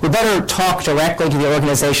it, we better talk directly to the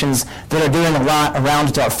organizations that are doing a lot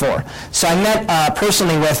around Darfur. So I met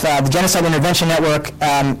personally with the Genocide Intervention Network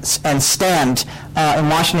and STAND in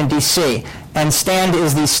Washington, D.C., and STAND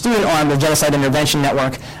is the student arm of the Genocide Intervention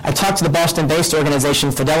Network. I talked to the Boston-based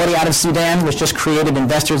organization Fidelity out of Sudan, which just created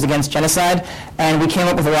Investors Against Genocide, and we came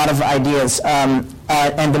up with a lot of ideas.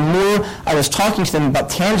 And the more I was talking to them about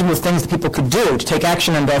tangible things that people could do to take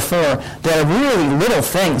action in Darfur, there are really little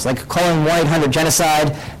things, like calling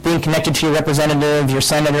 1-800-GENOCIDE, being connected to your representative, your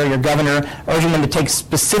senator, your governor, urging them to take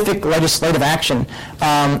specific legislative action,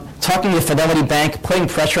 talking to Fidelity Bank, putting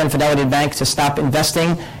pressure on Fidelity Bank to stop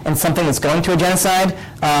investing in something that's going to a genocide.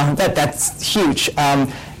 That's huge.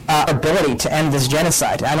 Ability to end this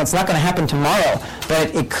genocide. And it's not going to happen tomorrow,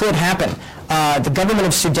 but it could happen. The government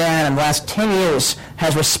of Sudan in the last 10 years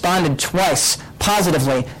has responded twice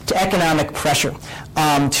positively to economic pressure.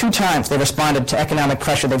 2 times they've responded to economic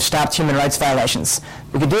pressure. They've stopped human rights violations.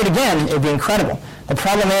 We could do it again. It would be incredible. The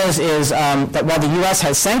problem is that while the U.S.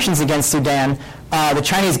 has sanctions against Sudan, the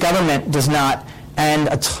Chinese government does not, and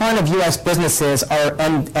a ton of U.S. businesses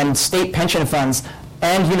and state pension funds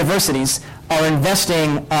and universities are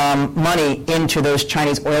investing money into those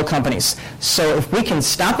Chinese oil companies. So if we can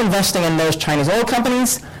stop investing in those Chinese oil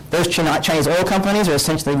companies, those Chinese oil companies are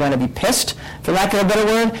essentially going to be pissed, for lack of a better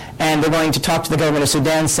word, and they're going to talk to the government of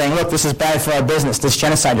Sudan saying, look, this is bad for our business, this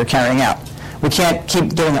genocide you're carrying out. We can't keep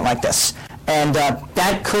doing it like this. And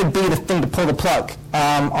that could be the thing to pull the plug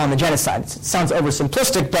on the genocide. It sounds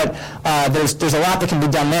oversimplistic, but there's a lot that can be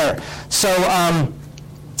done there. So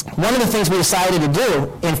one of the things we decided to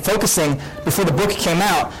do in focusing before the book came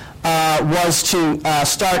out was to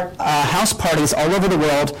start house parties all over the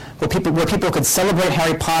world where people could celebrate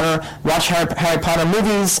Harry Potter, watch Harry Potter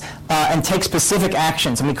movies, and take specific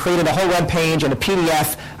actions. And we created a whole web page and a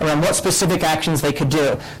PDF around what specific actions they could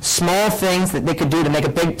do. Small things that they could do to make a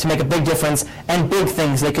big difference, and big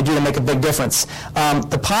things they could do to make a big difference.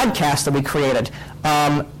 The podcast that we created.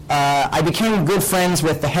 I became good friends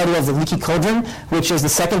with the head of the Leaky Cauldron, which is the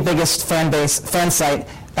second biggest fan site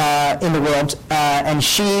in the world, and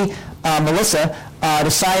she, Melissa,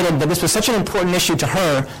 decided that this was such an important issue to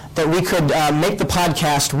her that we could make the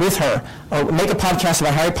podcast with her, or make a podcast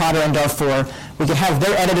about Harry Potter and Darfur. We could have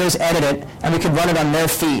their editors edit it, and we could run it on their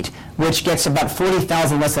feed, which gets about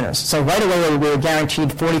 40,000 listeners. So right away we were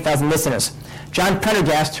guaranteed 40,000 listeners. John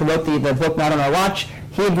Prendergast, who wrote the book Not on Our Watch,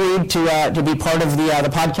 he agreed to be part of the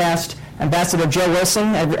podcast. Ambassador Joe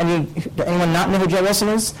Wilson, anyone not know who Joe Wilson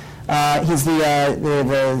is? He's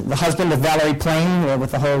the husband of Valerie Plame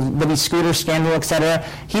with the whole Libby Scooter scandal, etc.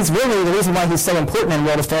 He's really, the reason why he's so important in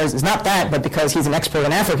world affairs is not that, but because he's an expert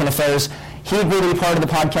in African affairs. He agreed to be part of the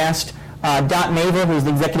podcast. Dot Maver, who's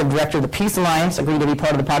the executive director of the Peace Alliance, agreed to be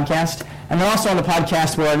part of the podcast. And then also on the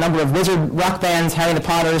podcast were a number of wizard rock bands, Harry the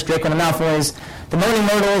Potters, Draco and the Malfoys, the Moaning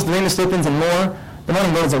Myrtles, the Remus Lupins, and more. The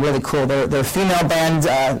Moaning Myrtles are really cool. They're a female band.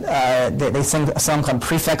 They sing a song called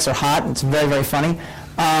Prefects Are Hot. It's very, very funny.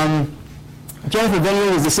 Jennifer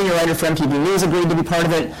Vineyard, who's the senior writer for MTV News, agreed to be part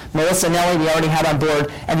of it. Melissa Nelly, we already had on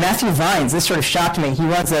board. And Matthew Vines, this sort of shocked me. He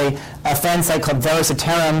runs a fan site called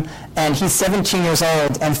Veritaserum, and he's 17 years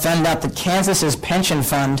old and found out that Kansas's pension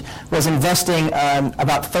fund was investing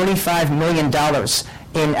about $35 million out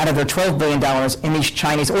of their $12 billion in these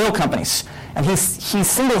Chinese oil companies. And he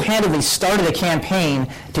single-handedly started a campaign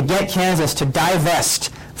to get Kansas to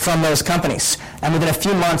divest from those companies. And within a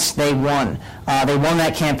few months, they won. They won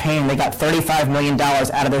that campaign. They got $35 million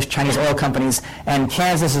out of those Chinese oil companies. And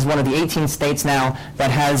Kansas is one of the 18 states now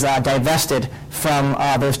that has divested from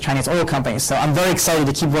those Chinese oil companies. So I'm very excited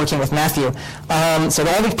to keep working with Matthew. So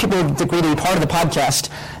all these people agreed to be part of the podcast.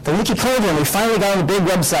 The Wiki Cauldron, we finally got on the big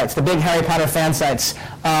websites, the big Harry Potter fan sites,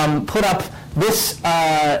 put up this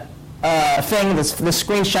this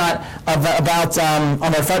screenshot about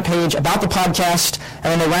on their front page about the podcast, and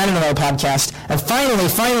then they ran into our podcast. And finally,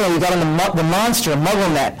 we got on the monster,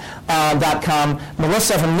 MuggleNet.com.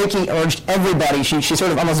 Melissa from Wiki urged everybody, she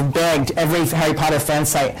sort of almost begged every Harry Potter fan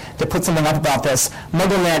site to put something up about this.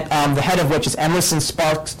 MuggleNet, the head of which is Emerson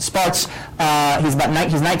Sparks. He's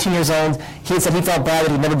 19 years old. He said he felt bad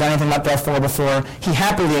that he'd never done anything about Darfur before. He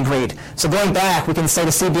happily agreed. So going back, we can say to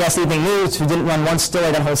CBS Evening News, who didn't run one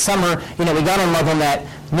story that whole summer, we got on MuggleNet.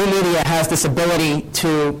 New media has this ability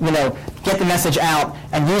to, get the message out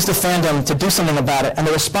and use the fandom to do something about it. And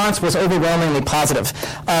the response was overwhelmingly positive.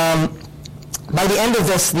 By the end of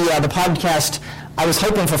this, the podcast, I was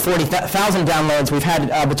hoping for 40,000 downloads. We've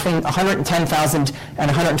had between 110,000 and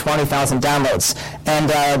 120,000 downloads. And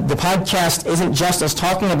the podcast isn't just us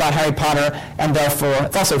talking about Harry Potter and Darfur.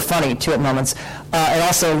 It's also funny, too, at moments. It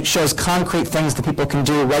also shows concrete things that people can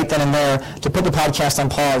do right then and there to put the podcast on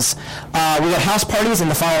pause. We got house parties in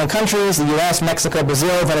the following countries: the U.S., Mexico,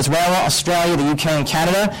 Brazil, Venezuela, Australia, the U.K., and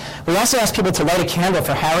Canada. We also asked people to light a candle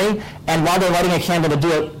for Harry, and while they're lighting a candle, to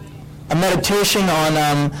do a meditation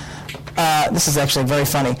on... this is actually very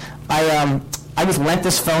funny. I was lent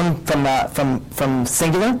this phone from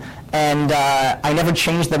Singular, and I never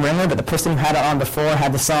changed the ringer, but the person who had it on before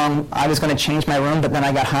had the song "I Was Going to Change My Room, but then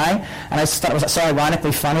I got high," and I just thought it was so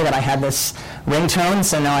ironically funny that I had this ringtone,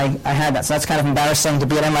 so now I had that. So that's kind of embarrassing to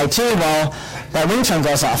be at MIT while that ringtone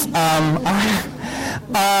goes off.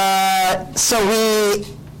 So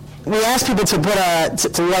we asked people to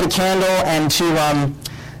light a candle and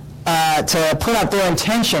to put out their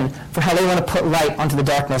intention for how they want to put light onto the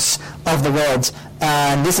darkness of the world.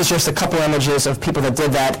 And this is just a couple images of people that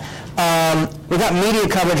did that. We got media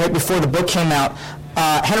coverage right before the book came out.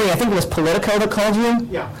 Henry, I think it was Politico that called you?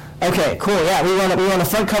 Yeah. Okay, cool. Yeah, we were on the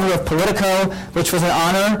front cover of Politico, which was an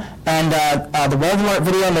honor, and the Voldemort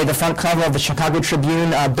video made the front cover of the Chicago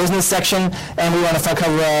Tribune business section, and we were on the front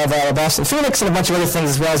cover of Boston Phoenix and a bunch of other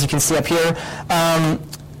things as well, as you can see up here.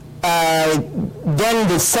 Then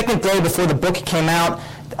the second day before the book came out,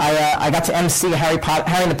 I got to MC a Harry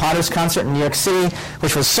and the Potters concert in New York City,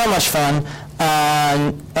 which was so much fun.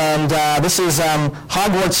 This is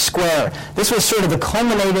Hogwarts Square. This was sort of the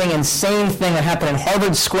culminating, insane thing that happened in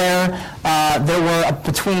Harvard Square. There were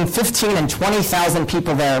between 15 and 20,000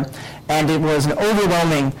 people there, and it was an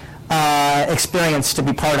overwhelming experience to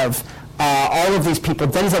be part of. All of these people.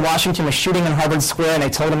 Denzel Washington was shooting in Harvard Square, and they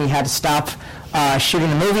told him he had to stop shooting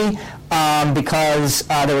the movie because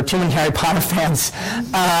there were too many Harry Potter fans.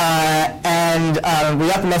 We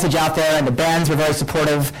got the message out there, and the bands were very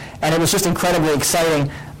supportive, and it was just incredibly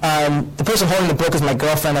exciting. The person holding the book is my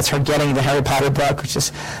girlfriend. That's her getting the Harry Potter book, which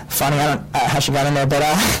is funny. I don't know how she got in there. But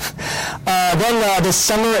then this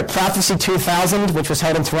summer at Prophecy 2000, which was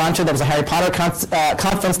held in Toronto, there was a Harry Potter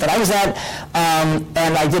conference that I was at,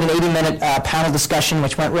 and I did an 80-minute panel discussion,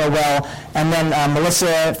 which went real well. And then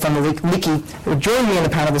Melissa from the Wiki, who joined me in the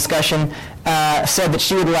panel discussion, said that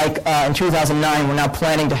she would like, in 2009, we're now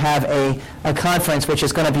planning to have a conference which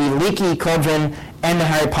is going to be Leaky, Cauldron, and the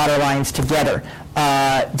Harry Potter Alliance together,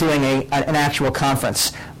 doing an actual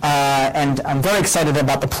conference. And I'm very excited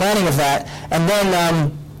about the planning of that. And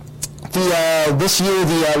then this year,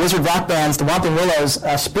 the Wizard Rock Bands, the Whomping Willows,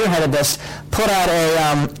 spearheaded this, put out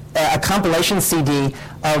a compilation CD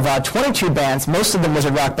of 22 bands, most of them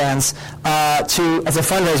Wizard Rock bands, as a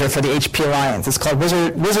fundraiser for the HP Alliance. It's called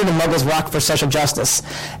Wizard and Muggles Rock for Social Justice.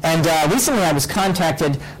 And recently I was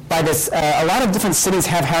contacted by this, a lot of different cities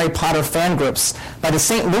have Harry Potter fan groups. By the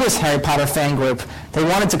St. Louis Harry Potter fan group, they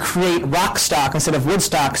wanted to create Rockstock instead of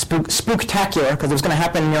Woodstock, Spooktacular, because it was going to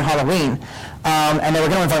happen near Halloween. And they were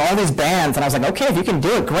going to invite all these bands, and I was like, okay, if you can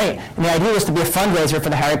do it, great. And the idea was to be a fundraiser for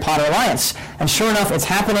the Harry Potter Alliance. And sure enough, it's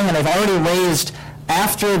happening, and they've already raised,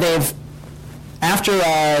 after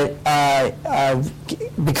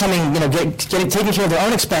becoming, taking care of their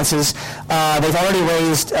own expenses, they've already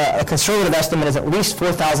raised, a conservative estimate is at least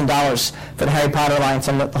 $4,000 for the Harry Potter Alliance,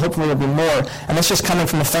 and hopefully there'll be more. And that's just coming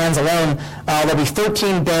from the fans alone. There'll be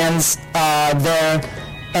 13 bands there,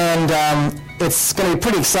 and it's going to be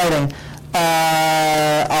pretty exciting.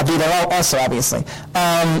 I'll be there also, obviously.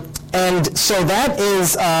 And so that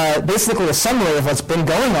is basically a summary of what's been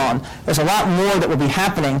going on. There's a lot more that will be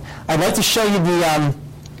happening. I'd like to show you the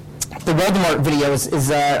Voldemort video.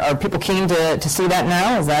 Are people keen to see that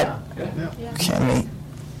now? Is that? Yeah. Okay, let me.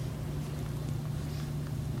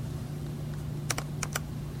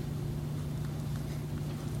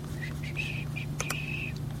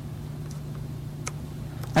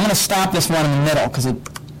 I'm going to stop this one in the middle because it,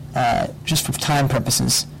 just for time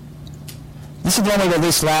purposes. This is the one we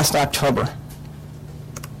released last October.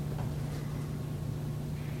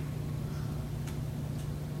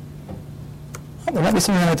 Oh, there might be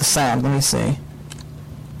something wrong with the sound. Let me see.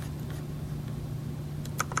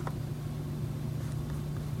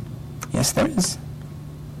 Yes, there is.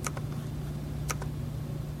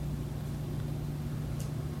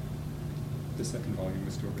 The second volume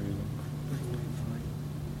is still available.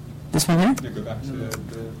 This one here? Yeah, go back to the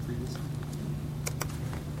previous.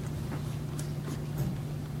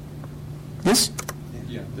 This?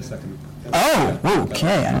 Yeah, the second. Oh,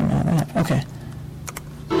 okay. I don't know that. Okay.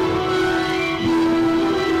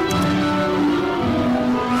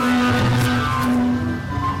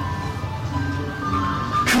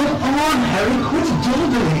 Come on, Harry, quit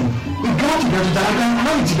dawdling. We've got to go to Diagon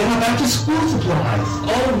Alley to get our back to school supplies.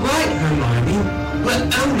 All right, Hermione. We're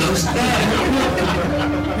almost there.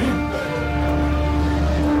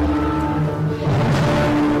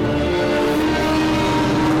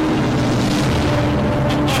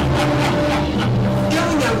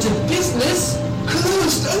 To business,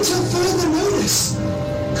 closed until further notice.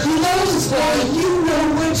 Closed for you know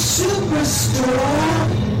which superstore.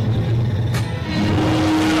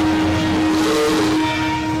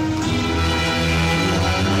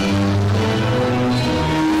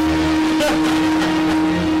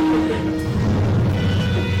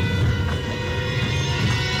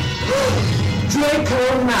 Draco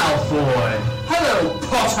Malfoy. Hello,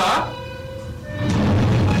 Potter.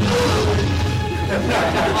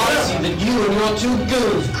 I see that you and your two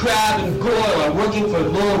goons, Crabbe and Goyle, are working for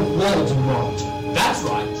Lord Voldemort. That's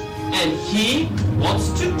right. And he wants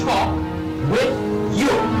to talk with you.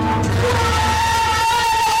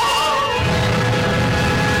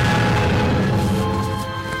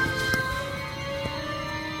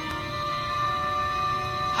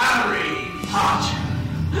 Harry Potter.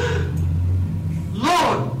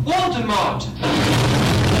 Lord Voldemort!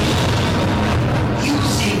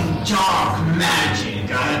 Using dark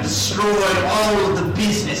magic, I have destroyed all of the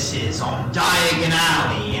businesses on Diagon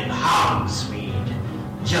Alley and Hogsmeade,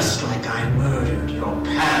 just like I murdered your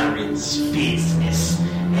parents' business,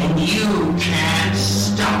 and you can't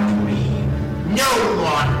stop me. No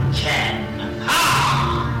one can. Ha!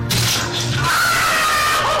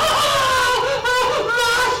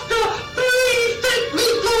 Master, please take me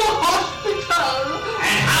to a hospital!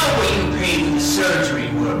 And how will you pay for the surgery,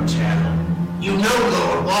 Wormtail? You know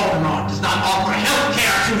Lord Voldemort does not offer health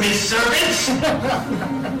care to his servants.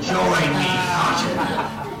 Join me, Potter.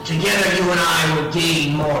 Together you and I will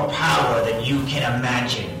gain more power than you can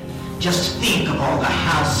imagine. Just think of all the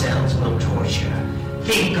house elves we'll torture.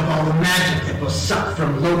 Think of all the magic that will suck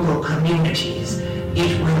from local communities.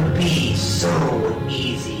 It will be so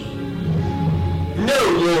easy. No,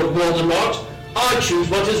 Lord Voldemort. I choose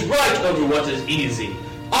what is right over what is easy.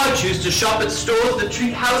 I choose to shop at stores that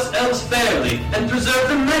treat house elves fairly and preserve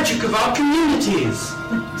the magic of our communities.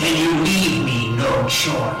 Then you leave me no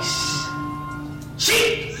choice.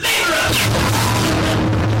 Cheap laborers!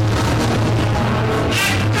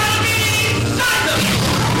 Economy Simon!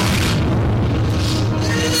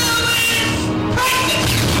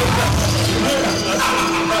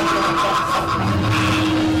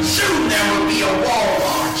 Soon there will be a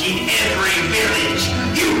Walmart in every village.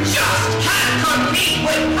 You just can't compete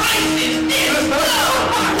with prices this low!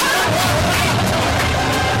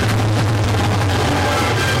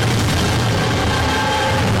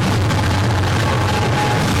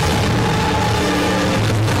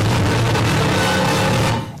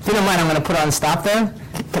 If you don't mind, I'm going to put on stop there.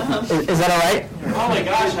 Is that all right? Oh my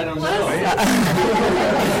gosh, I don't know.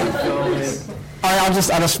 All right,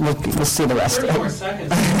 we'll see the rest. 30 more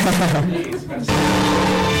seconds.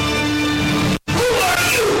 Who are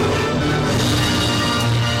you?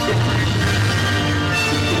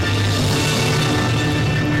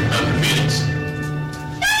 Phoenix.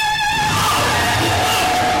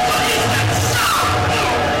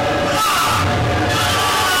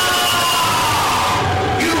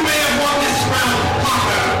 You may have won this round,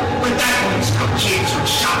 Potter, but that won't stop kids from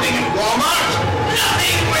shopping at Walmart.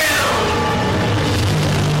 Nothing will.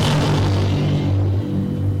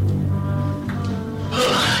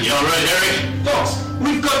 You all right, Harry? Boss,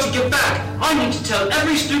 we've got to get back. I need to tell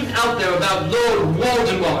every student out there about Lord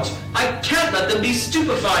Voldemort. I can't let them be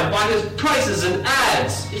stupefied by his prices and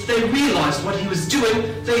ads. If they realized what he was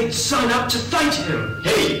doing, they'd sign up to fight him.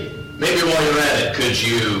 Hey, maybe while you're at it, could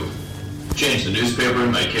you change the newspaper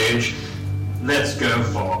in my cage? Let's go,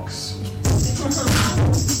 Fox.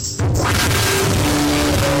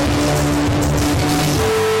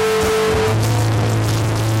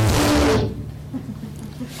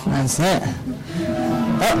 That's it.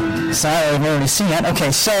 Oh, sorry, I've already seen that.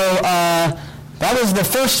 Okay, so that was the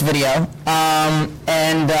first video,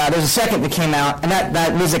 and there's a second that came out, and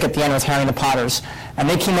that music at the end was Harry and the Potters, and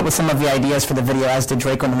they came up with some of the ideas for the video, as did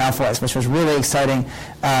Draco and the Malfoys, which was really exciting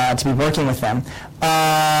to be working with them.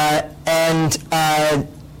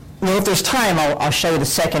 If there's time, I'll show you the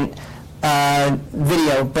second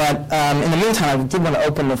video, but in the meantime, I did want to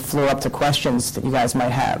open the floor up to questions that you guys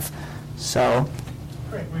might have. So.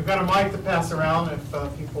 Great. We've got a mic to pass around if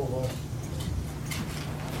people will.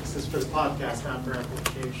 This is for the podcast, not for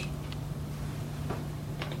amplification.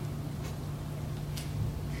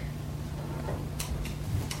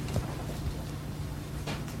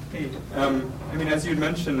 Hey, as you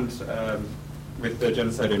mentioned, with the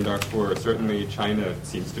genocide in Darfur, certainly China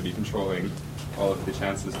seems to be controlling all of the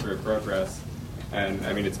chances for progress. And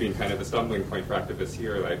it's been kind of a stumbling point for activists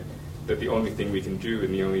here, that the only thing we can do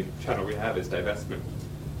and the only channel we have is divestment.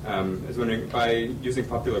 I was wondering, by using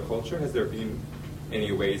popular culture, has there been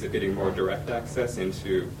any ways of getting more direct access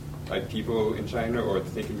into people in China or the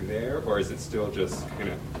thinking there, or is it still just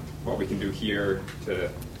what we can do here to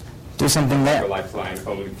do something there? A lifeline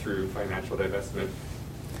only through financial divestment?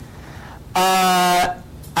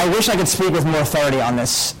 I wish I could speak with more authority on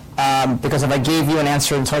this, because if I gave you an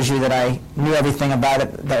answer and told you that I knew everything about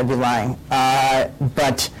it, that would be lying.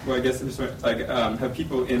 But well, I guess I'm just have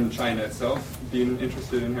people in China itself been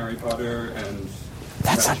interested in Harry Potter and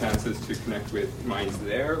have chances to connect with minds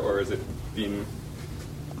there, or has it been?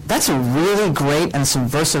 That's a really great and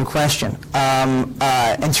subversive question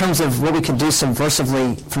in terms of what we could do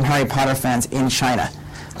subversively from Harry Potter fans in China.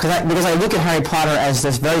 Because I look at Harry Potter as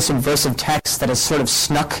this very subversive text that has sort of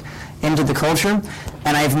snuck into the culture,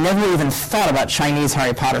 and I've never even thought about Chinese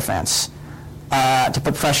Harry Potter fans to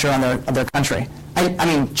put pressure on their country. I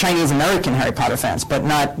mean Chinese American Harry Potter fans, but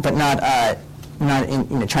not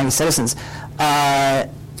in Chinese citizens. Wow,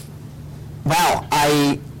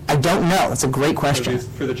 I don't know. That's a great question.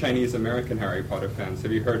 For the Chinese American Harry Potter fans,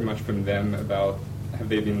 have you heard much from them about? Have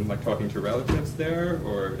they been talking to relatives there,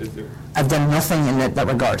 or is there? I've done nothing in that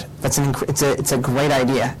regard. It's a great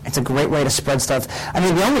idea. It's a great way to spread stuff. I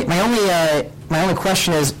mean, my only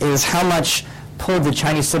question is how much pull do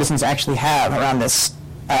Chinese citizens actually have around this?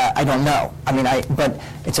 I don't know. But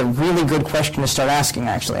it's a really good question to start asking.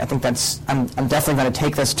 Actually, I think I'm definitely going to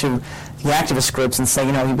take this to the activist groups and say,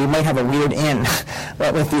 we might have a weird in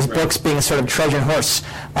with these books being a sort of Trojan horse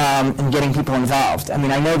and getting people involved. I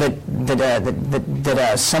know that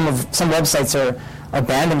some websites are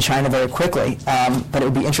banned in China very quickly, but it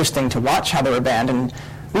would be interesting to watch how they were banned. And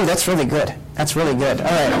ooh, that's really good. That's really good. All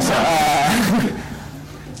right. So,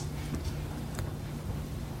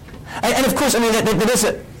 and of course, that is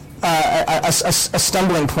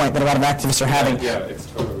stumbling point that a lot of activists are having. Yeah, it's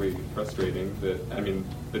totally frustrating that, I mean,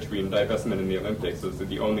 between divestment and the Olympics, is that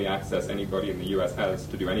the only access anybody in the U.S. has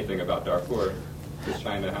to do anything about Darfur, because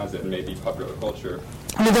China has it, and maybe popular culture.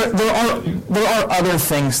 I mean, there are other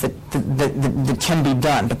things that can be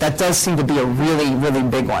done, but that does seem to be a really, really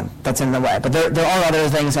big one that's in the way. But there are other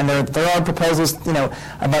things, and there are proposals,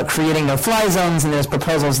 about creating no-fly zones, and there's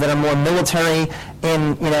proposals that are more military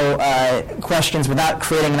in, questions without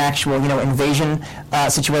creating an actual, invasion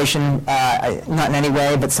situation, not in any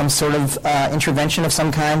way, but some sort of intervention of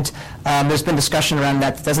some kind. There's been discussion around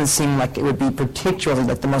that. It doesn't seem like it would be particularly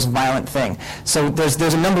like the most violent thing. So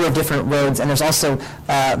there's a number of different roads, and there's also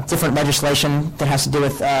different legislation that has to do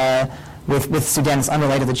with Sudan that's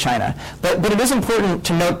unrelated to China. But it is important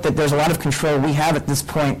to note that there's a lot of control we have at this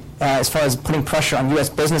point as far as putting pressure on U.S.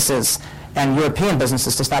 businesses and European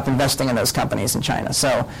businesses to stop investing in those companies in China.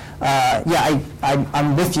 So,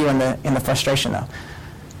 I'm with you in the frustration, though.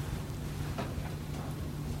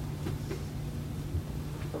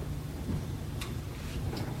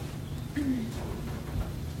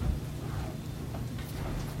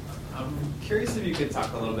 Curious if you could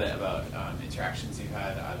talk a little bit about interactions you've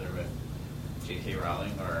had either with J.K.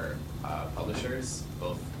 Rowling or publishers,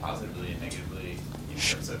 both positively and negatively, in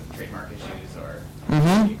terms of trademark issues or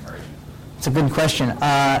encouragement. It's a good question.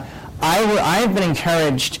 I've been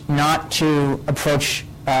encouraged not to approach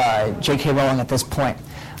J.K. Rowling at this point.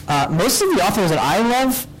 Most of the authors that I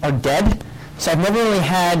love are dead. So I've never really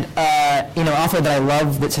had, an author that I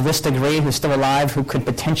love that to this degree who's still alive, who could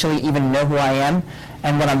potentially even know who I am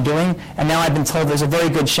and what I'm doing. And now I've been told there's a very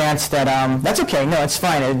good chance that that's okay. No, it's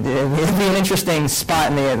fine. It'd be an interesting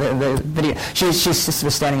spot in the video. She's just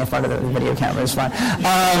was standing in front of the video camera. It's fine.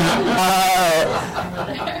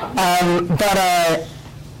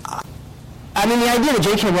 I mean, the idea that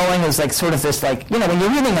J.K. Rowling is like sort of this, like, when you're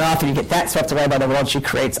reading an author, you get that swept away by the world she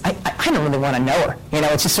creates. I don't really want to know her.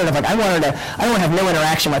 It's just sort of like I don't want to have no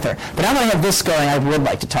interaction with her. But now that I have this going, I would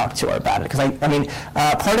like to talk to her about it. Because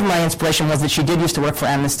part of my inspiration was that she did used to work for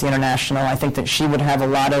Amnesty International. I think that she would have a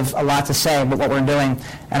lot to say about what we're doing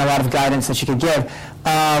and a lot of guidance that she could give.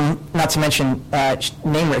 Not to mention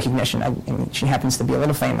name recognition. She happens to be a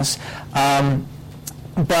little famous.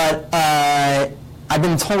 I've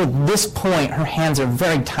been told at this point her hands are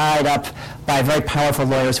very tied up by very powerful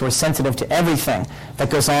lawyers who are sensitive to everything that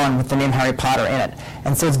goes on with the name Harry Potter in it.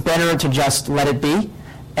 And so it's better to just let it be.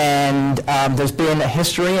 And there's been a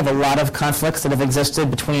history of a lot of conflicts that have existed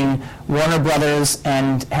between Warner Brothers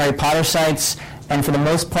and Harry Potter sites. And for the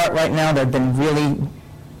most part right now, they've been really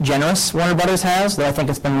generous, Warner Brothers has, though I think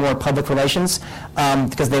it's been more public relations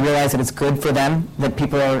because they realize that it's good for them that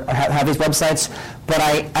people have these websites. But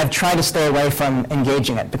I've tried to stay away from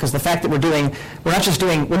engaging it because the fact that we're doing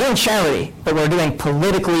charity, but we're doing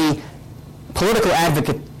political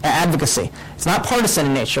advocacy. It's not partisan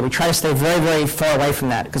in nature. We try to stay very, very far away from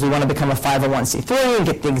that because we want to become a 501c3 and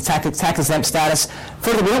get the tax-exempt status.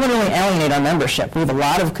 Further, we don't want to really alienate our membership. We have a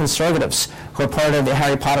lot of conservatives who are part of the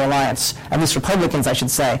Harry Potter Alliance, at least Republicans, I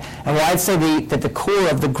should say. And while I'd say that the core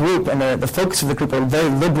of the group and the focus of the group are very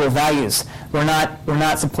liberal values, we're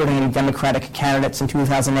not supporting any Democratic candidates in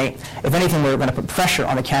 2008. If anything, we're going to put pressure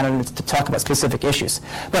on the candidates to talk about specific issues.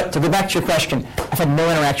 But to go back to your question, I've had no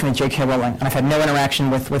interaction with J.K. Rowling, and I've had no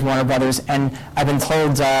interaction with Warner Brothers, and I've been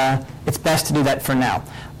told it's best to do that for now.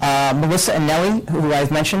 Melissa Anelli, who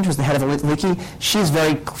I've mentioned, who's the head of Wiki, she's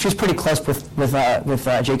pretty close with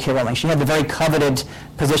J.K. Rowling. She had the very coveted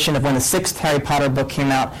position of when the 6th Harry Potter book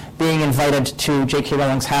came out, being invited to J.K.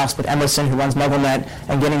 Rowling's house with Emerson, who runs MuggleNet,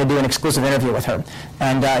 and getting to do an exclusive interview with her.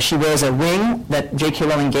 And she wears a ring that J.K.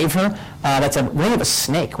 Rowling gave her. That's a ring of a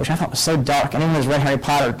snake, which I thought was so dark. Anyone who's read Harry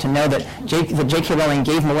Potter to know that J.K. Rowling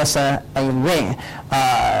gave Melissa a ring,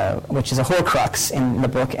 which is a Horcrux in the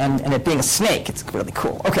book, and it being a snake, it's really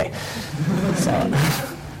cool. Okay. So.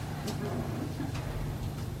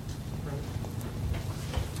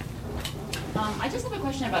 I just have a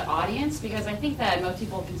question about audience, because I think that most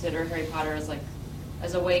people consider Harry Potter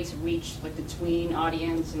as a way to reach like the tween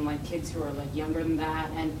audience and like kids who are like younger than that.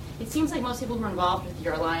 And it seems like most people who are involved with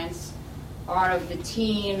your alliance are of the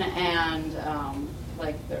teen and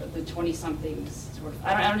like the 20-somethings. Sort of.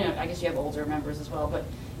 I don't know. I guess you have older members as well. But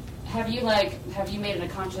have you made a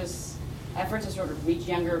conscious effort to sort of reach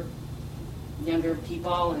younger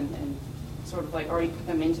people and sort of like already put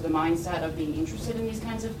them into the mindset of being interested in these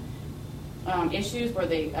kinds of issues where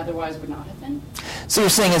they otherwise would not have been? So you're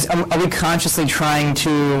saying are we consciously trying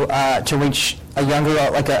to reach a younger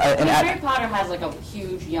Harry Potter has like a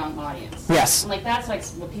huge young audience. Yes. And like that's like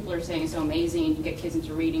what people are saying is so amazing. You can get kids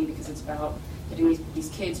into reading because it's about getting these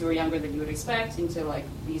kids who are younger than you would expect into like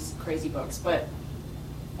these crazy books. But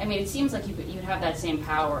I mean, it seems like you have that same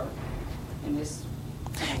power in this.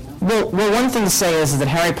 Well, one thing to say is that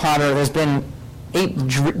Harry Potter, there's been 8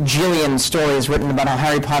 jillion stories written about how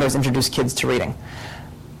Harry Potter has introduced kids to reading.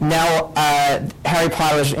 Now, Harry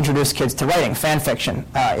Potter has introduced kids to writing. Fan fiction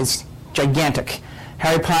is gigantic.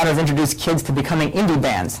 Harry Potter has introduced kids to becoming indie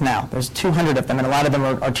bands now. There's 200 of them, and a lot of them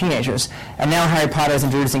are teenagers. And now Harry Potter is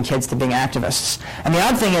introducing kids to being activists. And the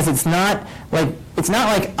odd thing is it's not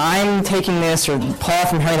like I'm taking this or Paul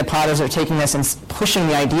from Harry Potters are taking this and pushing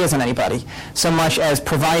the ideas on anybody, so much as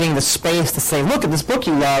providing the space to say, look at this book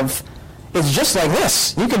you love. It's just like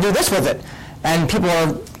this. You can do this with it. And people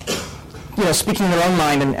are speaking their own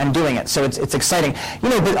mind and doing it. So it's exciting.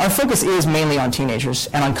 But our focus is mainly on teenagers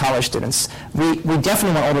and on college students. We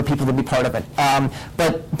definitely want older people to be part of it.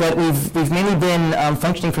 But we've mainly been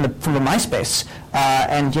functioning from the MySpace,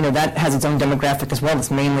 and that has its own demographic as well.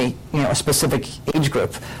 It's mainly a specific age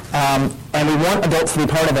group, and we want adults to be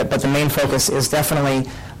part of it. But the main focus is definitely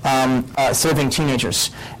serving teenagers.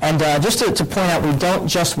 And just to point out, we don't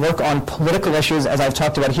just work on political issues, as I've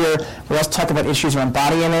talked about here. We also talk about issues around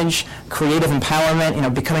body image, creative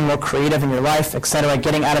empowerment, becoming more creative in your life, et cetera,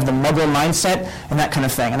 getting out of the muggle mindset, and that kind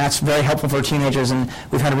of thing. And that's very helpful for teenagers, and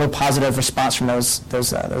we've had a real positive response from those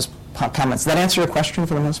comments. Does that answer your question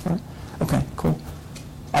for the most part? Okay, cool.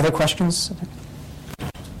 Other questions?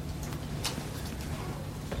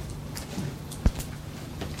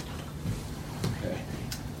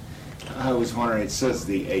 I was wondering, it says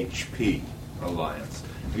the HP Alliance.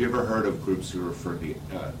 Have you ever heard of groups who refer to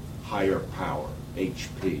higher power,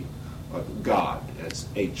 HP, God as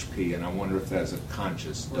HP, and I wonder if that's a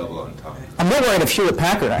conscious double entendre? I'm more worried of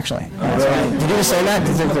Hewlett-Packard, actually. Did you just say that?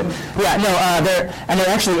 Yeah, no, there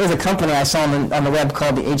actually is a company I saw on the web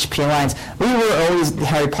called the HP Alliance. We were always the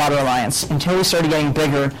Harry Potter Alliance. Until we started getting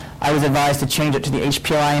bigger, I was advised to change it to the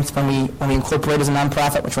HP Alliance when we incorporated as a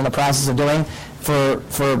nonprofit, which we're in the process of doing, for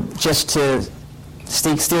just to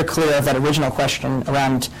steer clear of that original question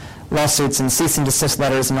around lawsuits and cease and desist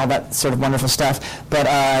letters and all that sort of wonderful stuff. But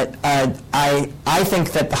I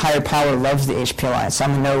think that the higher power loves the HP Alliance. So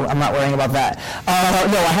I'm not worrying about that.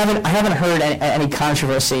 No, I haven't heard any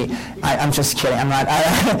controversy. I'm just kidding. I'm not.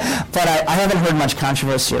 But I haven't heard much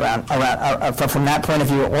controversy around from that point of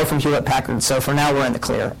view or from Hewlett-Packard. So for now, we're in the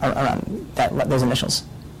clear around those initials.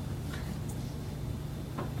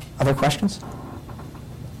 Other questions?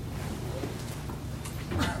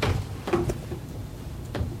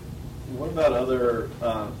 What about other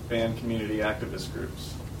fan community activist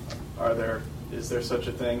groups? Is there such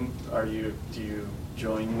a thing? Do you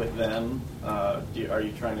join with them? Are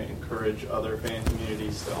you trying to encourage other fan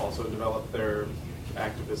communities to also develop their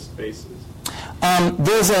activist spaces?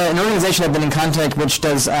 There's an organization I've been in contact which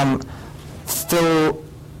does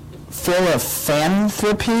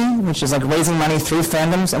philanthropy, which is like raising money through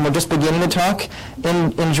fandoms, and we're just beginning to talk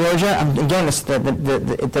in Georgia. Again,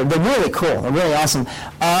 they're really cool. They're really awesome.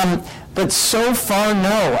 But so far,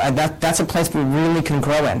 no. That's a place we really can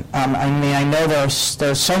grow in. I know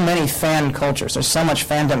there's so many fan cultures. There's so much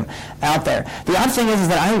fandom out there. The odd thing is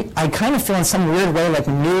that I kind of feel in some weird way like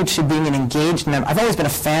new to being an engaged member. I've always been a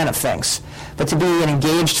fan of things, but to be an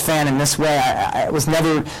engaged fan in this way, it was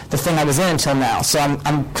never the thing I was in until now. So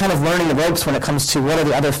I'm kind of learning the ropes when it comes to what are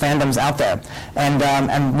the other fandoms out there, and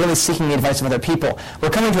I'm really seeking the advice of other people. We're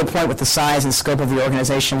coming to a point with the size and scope of the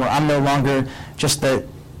organization where I'm no longer just the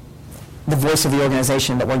voice of the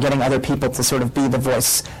organization, but we're getting other people to sort of be the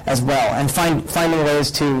voice as well, and finding ways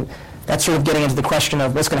to. That's sort of getting into the question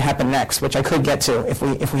of what's going to happen next, which I could get to if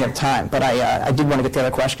we have time. But I did want to get the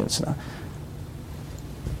other questions. So.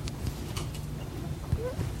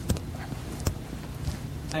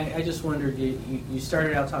 I just wondered, you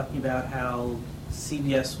started out talking about how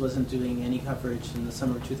CBS wasn't doing any coverage in the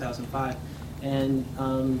summer of 2005, and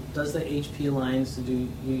does the HP Alliance, do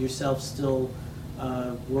you yourself still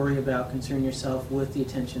worry about, concern yourself with the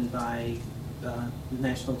attention by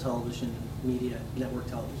national television media, network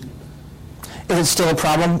television? Is it still a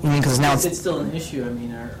problem? You mean because now it's still an issue? I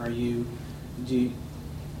mean,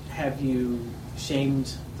 have you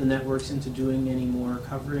shamed the networks into doing any more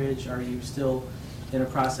coverage? Are you still in a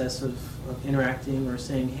process of interacting or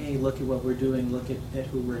saying, hey, look at what we're doing, look at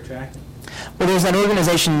who we're attracting? Well, there's that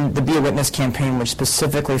organization, the Be a Witness campaign, which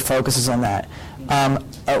specifically focuses on that.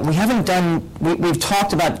 We've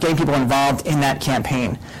talked about getting people involved in that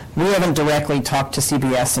campaign. We haven't directly talked to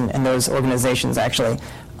CBS and those organizations, actually.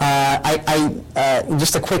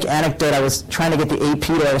 Just a quick anecdote, I was trying to get the AP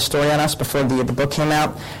to write a story on us before the book came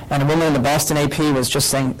out, and a woman in the Boston AP was just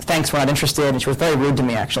saying, thanks, we're not interested, and she was very rude to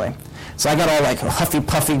me, actually. So I got all like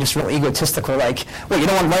huffy-puffy, just real egotistical, like, wait, you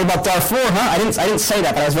don't want to write about Darfur, huh? I didn't say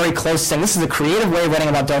that, but I was very close to saying this is a creative way of writing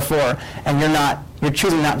about Darfur, and you're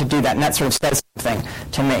choosing not to do that, and that sort of says something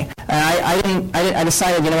to me. And I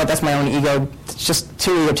decided, you know what, that's my own ego. It's just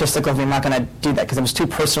too egotistical of me. I'm not going to do that because I was too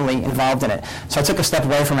personally involved in it. So I took a step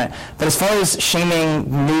away from it. But as far as shaming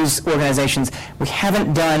news organizations, we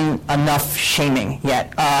haven't done enough shaming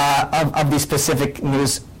yet of these specific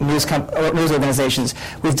news organizations.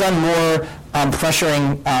 We've done more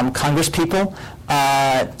pressuring Congress people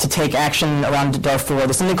to take action around Darfur.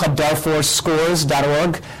 There's something called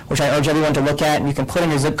DarfurScores.org, which I urge everyone to look at, and you can put in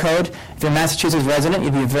your zip code. If you're a Massachusetts resident,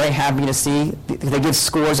 you'd be very happy to see. They give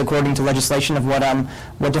scores according to legislation of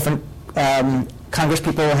what different Congress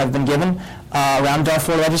people have been given around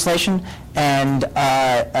Darfur legislation, and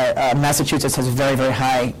Massachusetts has very, very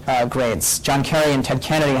high grades. John Kerry and Ted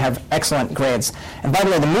Kennedy have excellent grades. And by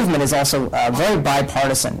the way, the movement is also very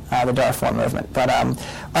bipartisan, the Darfur movement. But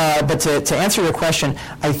to answer your question,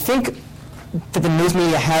 I think that the news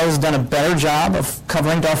media has done a better job of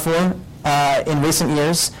covering Darfur in recent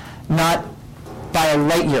years, not by a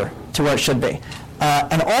light year to where it should be.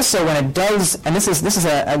 And also when it does, and this is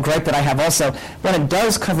a gripe that I have also, when it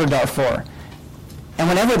does cover Darfur, and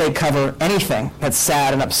whenever they cover anything that's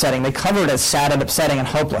sad and upsetting, they cover it as sad and upsetting and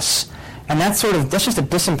hopeless. And that's just a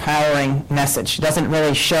disempowering message. It doesn't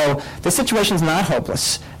really show the situation's not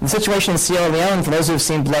hopeless. The situation in Sierra Leone, for those who have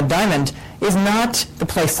seen Blood Diamond, is not the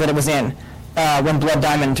place that it was in when Blood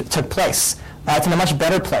Diamond took place. It's in a much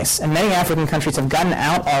better place. And many African countries have gotten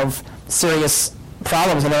out of serious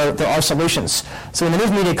problems, and there are solutions. So when the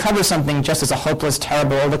news media covers something just as a hopeless,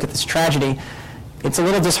 terrible, oh, look at this tragedy, it's a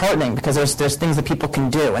little disheartening because there's things that people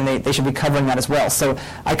can do, and they should be covering that as well. So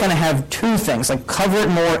I kind of have two things, like cover it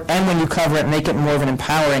more, and when you cover it, make it more of an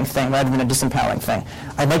empowering thing rather than a disempowering thing.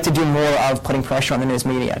 I'd like to do more of putting pressure on the news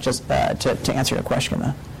media, just to answer your question,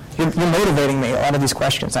 though. You're motivating me, a lot of these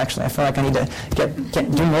questions, actually. I feel like I need to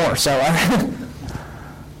do more. So.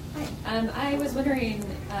 I was wondering,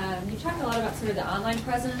 you talked a lot about sort of the online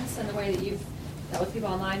presence and the way that you've dealt with people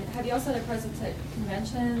online. Have you also had a presence at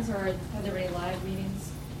conventions, or have there been any live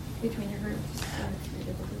meetings between your groups?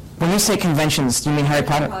 When you say conventions, do you mean Harry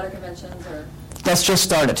Potter? Harry Potter conventions, or? That's just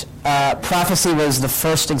started. Prophecy was the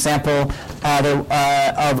first example of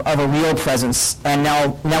a real presence, and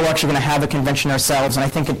now we're actually going to have a convention ourselves. And I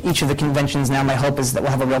think at each of the conventions now, my hope is that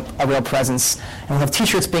we'll have a real presence, and we'll have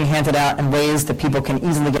T-shirts being handed out in ways that people can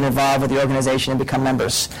easily get involved with the organization and become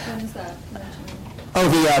members. When is that convention? Oh,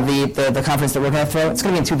 the conference that we're going to throw. It's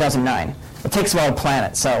going to be in 2009. It takes a while to plan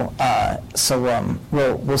it, so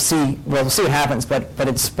we'll see what happens. But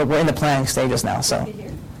we're in the planning stages now. So.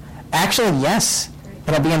 Actually, yes.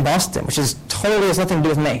 It'll be in Boston, which has nothing to do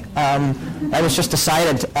with me. That was just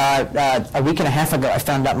decided a week and a half ago. I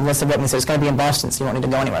found out Melissa wrote me and said, it's going to be in Boston, so you won't need to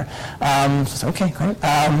go anywhere. So, okay, great.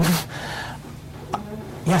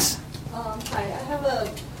 Yes? Hi, I have a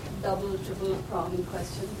triple pronged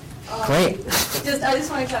question. Great. I just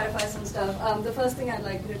want to clarify some stuff. The first thing I'd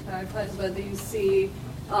like you to clarify is whether you see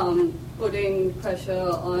putting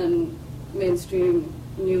pressure on mainstream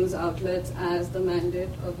news outlets as the mandate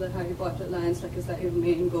of the Harry Potter Alliance, like is that your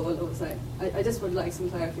main goal, or is that, I just would like some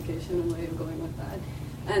clarification on where you're going with that.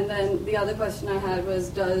 And then the other question I had was,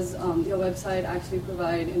 does your website actually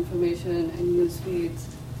provide information and news feeds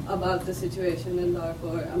about the situation in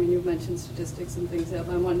Darfur? I mean, you've mentioned statistics and things there,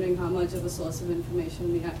 but I'm wondering how much of a source of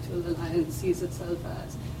information the actual Alliance sees itself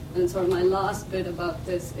as. And sort of my last bit about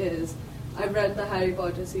this is, I've read the Harry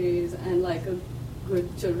Potter series, and like a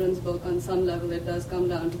good children's book, on some level it does come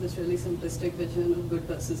down to this really simplistic vision of good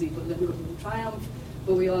versus evil and good will triumph,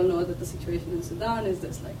 but we all know that the situation in Sudan is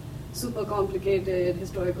this like super complicated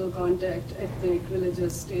historical context, ethnic,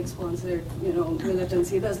 religious, state-sponsored,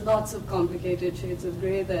 militancy. There's lots of complicated shades of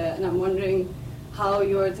gray there, and I'm wondering how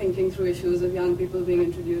you're thinking through issues of young people being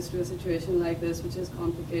introduced to a situation like this, which is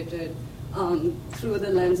complicated, through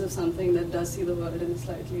the lens of something that does see the world in a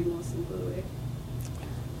slightly more simple way.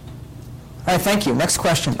 All right, thank you. Next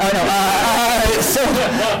question. Okay,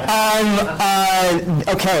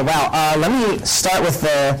 wow. Let me start with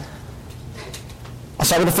I'll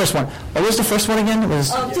start with the first one. What was the first one again? It was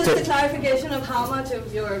just a clarification of how much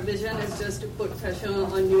of your vision is just to put pressure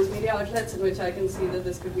on news media outlets, in which I can see that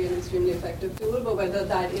this could be an extremely effective tool, but whether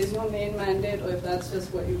that is your main mandate or if that's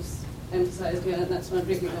just what you've emphasized here, and that's not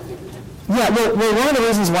really what we can do. Yeah, well, one of the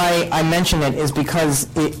reasons why I mention it is because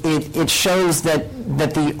it shows that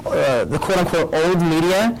the quote-unquote old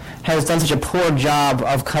media has done such a poor job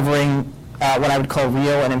of covering what I would call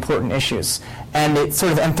real and important issues. And it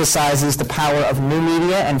sort of emphasizes the power of new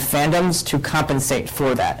media and fandoms to compensate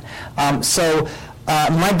for that. So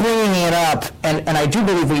my bringing it up, and I do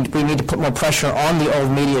believe we need to put more pressure on the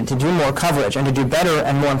old media to do more coverage and to do better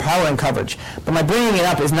and more empowering coverage. But my bringing it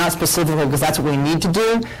up is not specifically because that's what we need to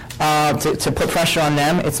do to put pressure on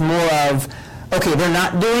them. It's more of, okay, they're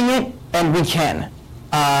not doing it, and we can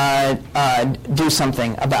do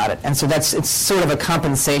something about it. And so it's sort of a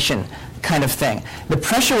compensation kind of thing. The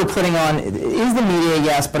pressure we're putting on is the media,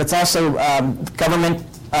 yes, but it's also government,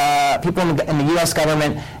 people in the U.S.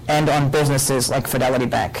 government, and on businesses like Fidelity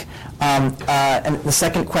Bank. And the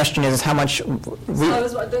second question is how much...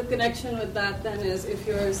 the connection with that then is, if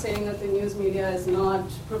you're saying that the news media is not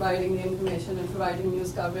providing the information and providing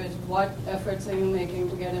news coverage, what efforts are you making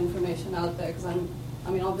to get information out there? Because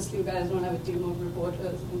obviously you guys don't have a team of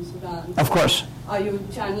reporters in Sudan. Of course. Are you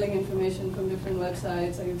channeling information from different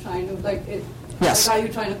websites? Are you trying to, yes. Are you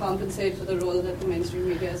trying to compensate for the role that the mainstream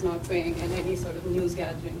media is not playing in any sort of news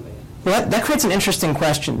gathering way? Well, that creates an interesting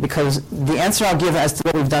question, because the answer I'll give as to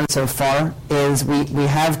what we've done so far is we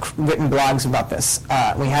have written blogs about this.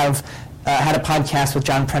 We have had a podcast with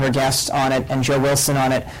John Prendergast on it and Joe Wilson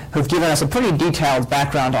on it, who've given us a pretty detailed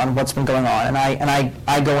background on what's been going on. And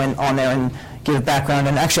I go in on there and give background,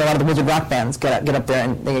 and actually a lot of the Wizard Rock bands get up there,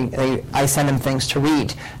 and I send them things to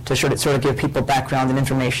read to sort of give people background and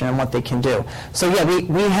information on what they can do. So yeah,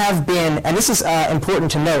 we have been, and this is important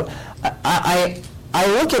to note, I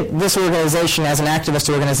look at this organization as an activist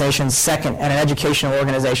organization second and an educational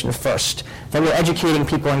organization first. That we're educating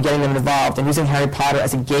people and getting them involved and using Harry Potter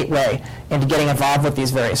as a gateway into getting involved with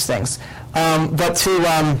these various things. But to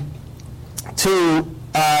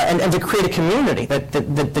create a community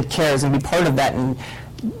that cares and be part of that, and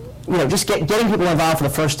just getting people involved for the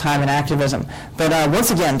first time in activism. But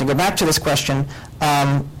once again, to go back to this question,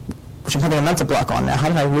 which I'm having a mental block on now. How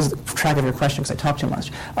did I lose track of your question because I talk too much?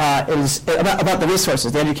 Is about the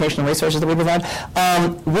resources, the educational resources that we provide.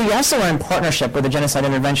 We also are in partnership with the Genocide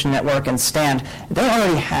Intervention Network and STAND. They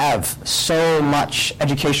already have so much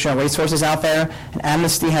educational resources out there, and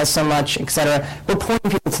Amnesty has so much, etc. We're pointing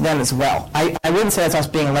people to them as well. I wouldn't say that's us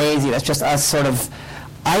being lazy. That's just us sort of,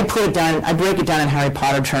 I break it down in Harry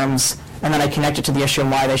Potter terms, and then I connect it to the issue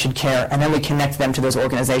and why they should care, and then we connect them to those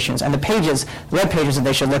organizations. And the web pages that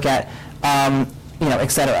they should look at,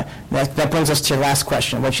 et cetera. That brings us to your last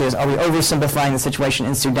question, which is, are we oversimplifying the situation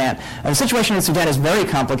in Sudan? And the situation in Sudan is very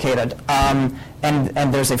complicated, and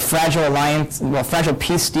there's a fragile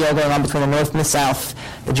peace deal going on between the North and the South.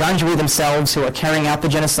 The Janjaweed themselves, who are carrying out the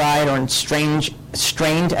genocide, are in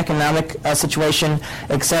strained economic situation,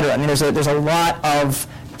 et cetera. I mean, there's a lot of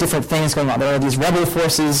different things going on. There are these rebel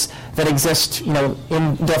forces that exist, in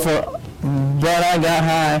Darfur. But I got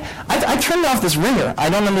high. I turned off this ringer. I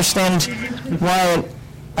don't understand why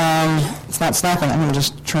it's not stopping. I'm going to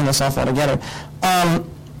just turn this off altogether.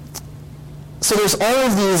 So there's all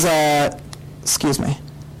of these, excuse me.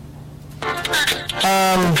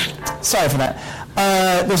 Sorry for that.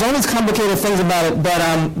 There's all these complicated things about it,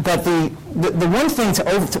 but the one thing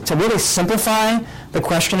to really simplify the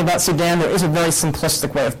question about Sudan, there is a very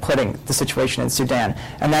simplistic way of putting the situation in Sudan,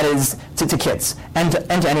 and that is to kids and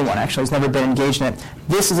to anyone actually who's never been engaged in it.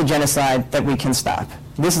 This is a genocide that we can stop.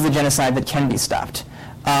 This is a genocide that can be stopped.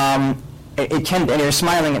 It can, and you're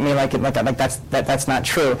smiling at me like that's not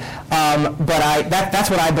true. But that's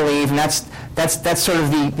what I believe, and that's sort of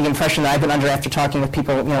the impression that I've been under after talking with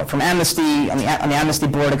people, from Amnesty on the Amnesty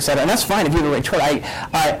board, et cetera. And that's fine if you have a retort.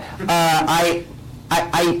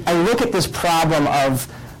 I look at this problem of,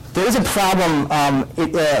 there is a problem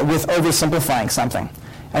with oversimplifying something.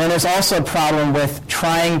 And then there's also a problem with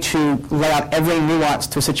trying to lay out every nuance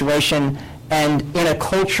to a situation, and in a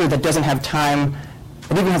culture that doesn't have time.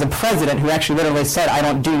 It even has a president who actually literally said, I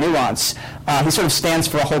don't do nuance. He sort of stands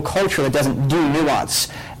for a whole culture that doesn't do nuance.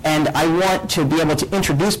 And I want to be able to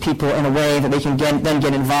introduce people in a way that they can then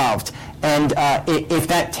get involved. And if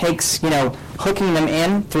that takes, hooking them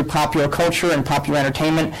in through popular culture and popular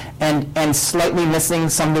entertainment and slightly missing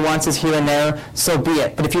some nuances here and there, so be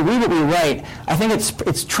it. But if you read what we write, I think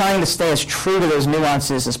it's trying to stay as true to those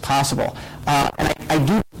nuances as possible. And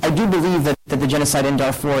I do believe that the genocide in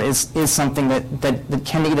Darfur is something that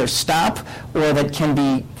can either stop or that can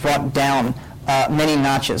be brought down many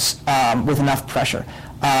notches with enough pressure.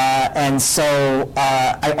 And so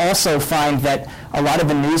I also find that a lot of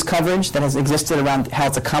the news coverage that has existed around how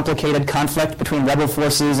it's a complicated conflict between rebel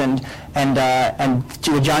forces and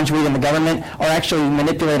the Janjaweed and the government are actually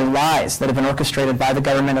manipulated lies that have been orchestrated by the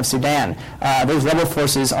government of Sudan. Those rebel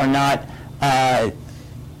forces are not.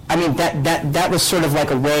 That was sort of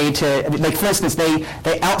like a way to, like, for instance, they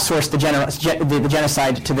outsourced the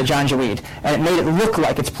genocide to the Janjaweed, and it made it look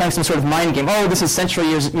like it's playing some sort of mind game. Oh, this is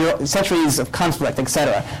centuries of conflict,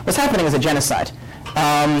 etc. What's happening is a genocide.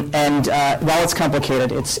 And while it's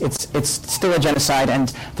complicated, it's still a genocide, and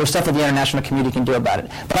there's stuff that the international community can do about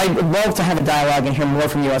it. But I would love to have a dialogue and hear more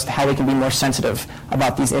from you as to how we can be more sensitive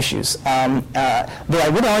about these issues. Though I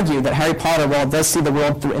would argue that Harry Potter, while it does see the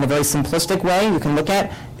world in a very simplistic way you can look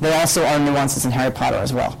at, there also are nuances in Harry Potter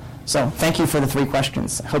as well. So thank you for the 3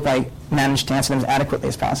 questions. I hope I managed to answer them as adequately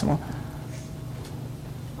as possible.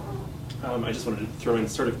 I just wanted to throw in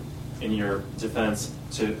sort of in your defense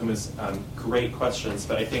to Huma's great questions,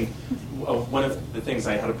 but I think one of the things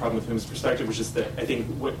I had a problem with Huma's perspective was just that I think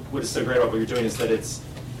what is so great about what you're doing is that it's,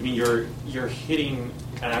 I mean, you're hitting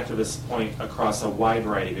an activist point across a wide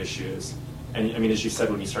variety of issues. And I mean, as you said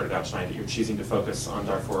when you started out tonight, that you're choosing to focus on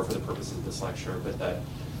Darfur for the purposes of this lecture, but that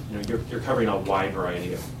you're covering a wide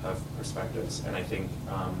variety of perspectives. And I think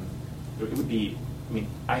it would be, I mean,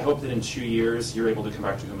 I hope that in 2 years you're able to come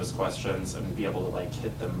back to Huma's questions and be able to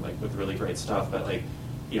hit them with really great stuff. But I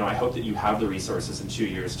hope that you have the resources in 2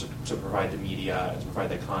 years to provide the media and to provide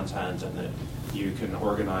the content, and that you can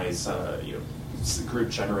organize group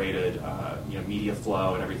generated media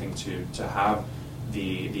flow and everything to have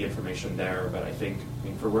the information there. But I think,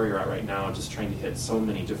 for where you're at right now, just trying to hit so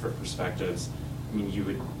many different perspectives, I mean,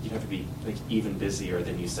 you'd have to be even busier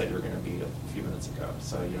than you said you were going to be a few minutes ago.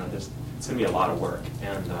 So it's going to be a lot of work,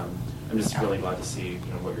 and I'm just really glad to see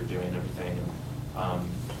what you're doing and everything.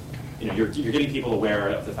 And you're getting people aware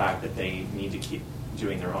of the fact that they need to keep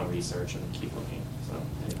doing their own research and keep looking. So.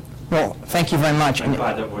 Anyway. Well, thank you very much. I'm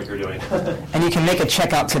glad that what you're doing. And you can make a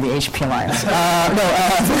check out to the HP Alliance.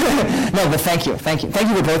 No, but thank you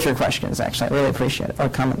for both your questions. Actually, I really appreciate it. Or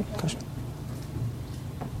comment question.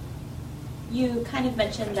 You kind of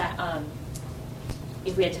mentioned that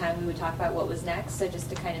if we had time, we would talk about what was next. So just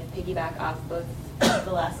to kind of piggyback off both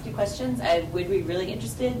the last 2 questions, would we be really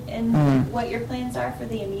interested in what your plans are for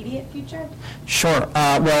the immediate future? Sure.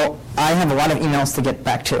 Well, I have a lot of emails to get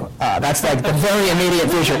back to. That's the very immediate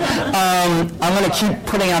future. I'm going to keep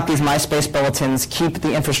putting out these MySpace bulletins, keep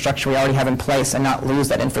the infrastructure we already have in place, and not lose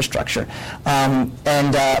that infrastructure.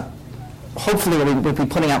 Hopefully we'll be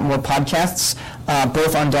putting out more podcasts,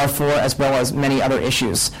 both on Darfur as well as many other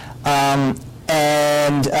issues.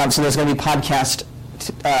 So there's going to be podcast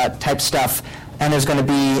type stuff, and there's going to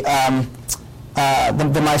be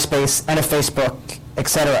the MySpace and a Facebook,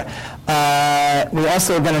 etc. We're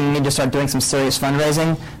also going to need to start doing some serious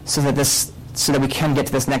fundraising so that we can get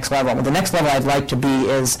to this next level. But the next level I'd like to be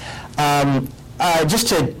is just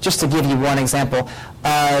to give you one example.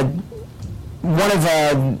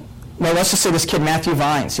 Well, let's just say this kid, Matthew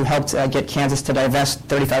Vines, who helped get Kansas to divest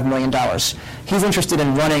 $35 million. He's interested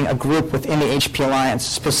in running a group within the HP Alliance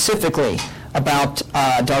specifically about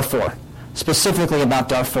Darfur.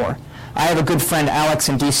 I have a good friend, Alex,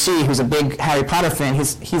 in D.C., who's a big Harry Potter fan.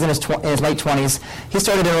 He's in his late 20s. He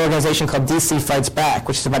started an organization called D.C. Fights Back,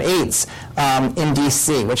 which is about AIDS in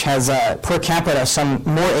D.C., which has per capita some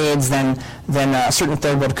more AIDS than certain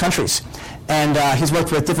third world countries. And he's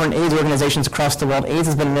worked with different AIDS organizations across the world. AIDS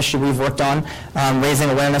has been an issue we've worked on, raising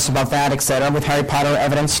awareness about that, et cetera, with Harry Potter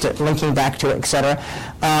evidence linking back to it, et cetera.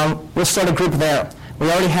 We'll start a group there. We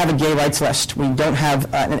already have a gay rights list. We don't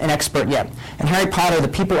have an expert yet. In Harry Potter, the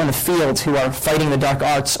people in the field who are fighting the dark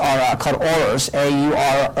arts are called Aurors,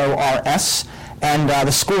 A-U-R-O-R-S. And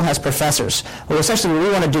the school has professors. Well, essentially what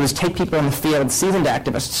we want to do is take people in the field, seasoned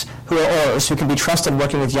activists, who are Aurors, who can be trusted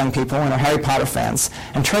working with young people and are Harry Potter fans,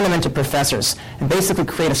 and turn them into professors, and basically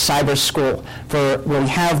create a cyber school where we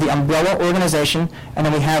have the umbrella organization, and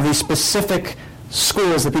then we have these specific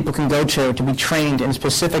schools that people can go to be trained in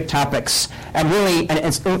specific topics. And really, and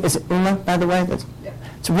is it UMA, by the way?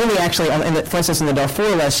 To really actually, for instance, in the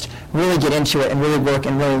Darfur list, really get into it and really work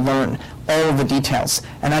and really learn all of the details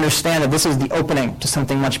and understand that this is the opening to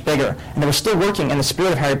something much bigger. And that we're still working in the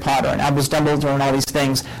spirit of Harry Potter and Albus Dumbledore and all these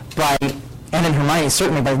things and in Hermione,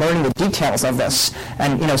 certainly, by learning the details of this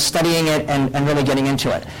and, studying it and really getting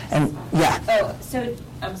into it. And, yeah. Oh, so,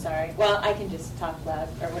 I'm sorry. Well, I can just talk loud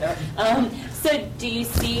or whatever. So do you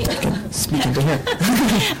see... Speaking to here.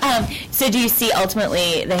 So do you see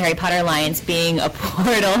ultimately the Harry Potter Alliance being a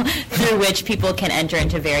portal through which people can enter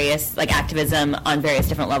into various, activism on various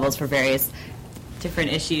different levels for various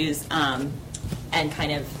different issues, and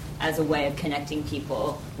kind of as a way of connecting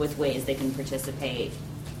people with ways they can participate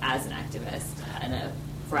as an activist in a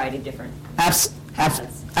variety of different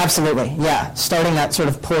Absolutely, yeah. Starting that sort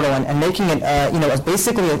of portal and making it, as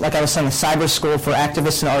basically, like I was saying, a cyber school for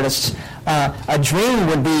activists and artists. A dream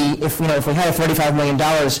would be if we had $35 million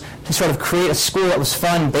to sort of create a school that was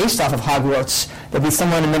fun based off of Hogwarts. There'd be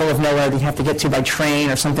somewhere in the middle of nowhere that you have to get to by train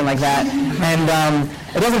or something like that. And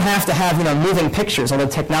it doesn't have to have, moving pictures, although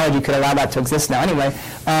technology could allow that to exist now anyway.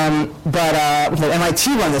 But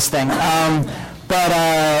MIT run this thing.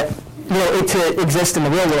 It to exist in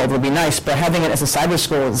the real world would be nice, but having it as a cyber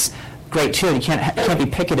school is great too. You can't be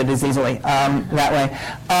picketed as easily that way.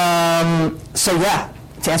 So yeah,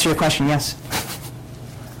 to answer your question, yes.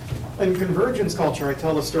 In Convergence Culture, I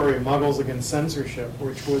tell the story of Muggles Against Censorship,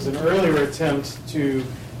 which was an earlier attempt to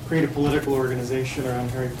create a political organization around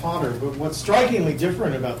Harry Potter. But what's strikingly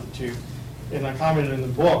different about the two, and I commented in the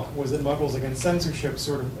book, was that Muggles Against Censorship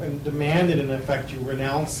sort of demanded, in effect, you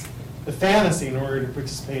renounce the fantasy in order to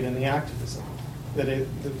participate in the activism. That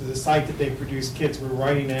the site that they produced, kids were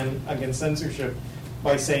writing in against censorship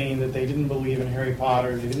by saying that they didn't believe in Harry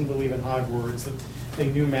Potter, they didn't believe in Hogwarts, that they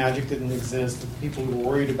knew magic didn't exist, that people who were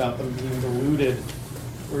worried about them being deluded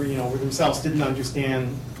or themselves didn't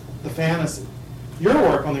understand the fantasy. Your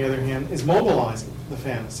work, on the other hand, is mobilizing the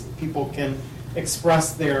fantasy. People can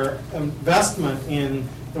express their investment in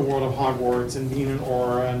the world of Hogwarts and being an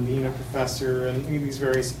Auror and being a professor and these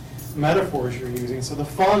various metaphors you're using. So the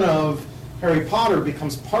fun of Harry Potter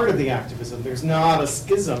becomes part of the activism. There's not a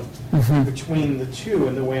schism between the two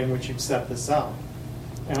in the way in which you've set this up.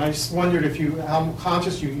 And I just wondered how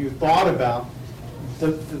conscious you thought about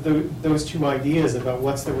those two ideas about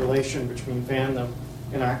what's the relation between fandom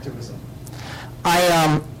and activism.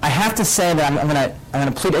 I have to say that I'm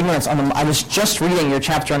gonna plead ignorance on them. I was just reading your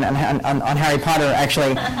chapter on Harry Potter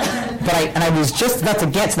actually, but I was just about to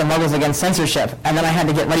get to the Muggles Against Censorship, and then I had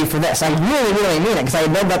to get ready for this. I really mean it because I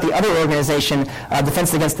had known about the other organization,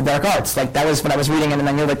 Defense Against the Dark Arts. Like that was what I was reading, and then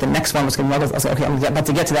I knew the next one was going to be Muggles. I was like, okay, I'm about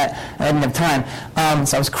to get to that. And I didn't have time,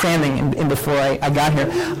 so I was cramming in before I got here.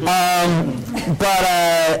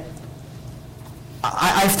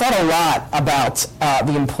 I've thought a lot about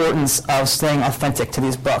the importance of staying authentic to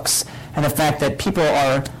these books and the fact that people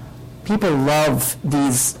love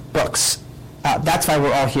these books. That's why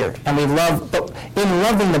we're all here. And but in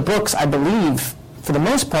loving the books, I believe, for the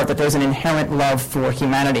most part, that there's an inherent love for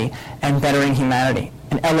humanity and bettering humanity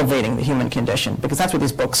and elevating the human condition, because that's what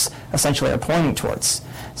these books essentially are pointing towards.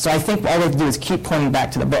 So I think all we have to do is keep pointing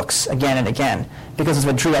back to the books again and again, because it's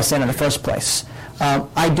what drew us in the first place.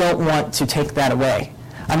 I don't want to take that away.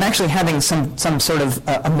 I'm actually having some sort of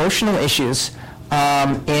emotional issues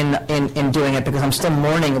in doing it, because I'm still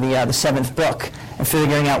mourning the seventh book and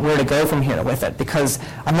figuring out where to go from here with it, because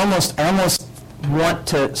I almost want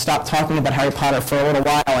to stop talking about Harry Potter for a little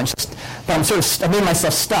while but I made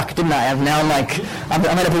myself stuck, didn't I? Now I'm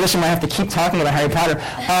in a position where I have to keep talking about Harry Potter,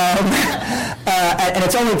 and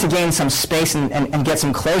it's only to gain some space and get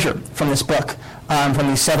some closure from this book. From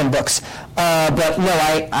these 7 books. But no,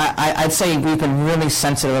 I'd say we've been really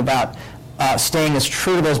sensitive about staying as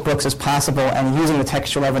true to those books as possible and using the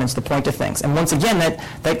textual evidence to point to things. And once again,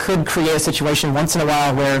 that could create a situation once in a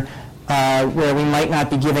while where we might not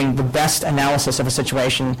be giving the best analysis of a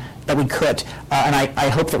situation that we could. And I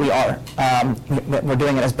hope that we are. That we're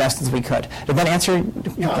doing it as best as we could. Did that answer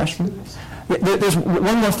your question? There's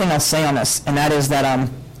one more thing I'll say on this, and that is that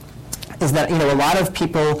a lot of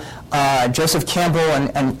people, Joseph Campbell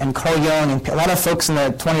and Carl Jung and a lot of folks in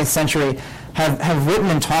the 20th century have written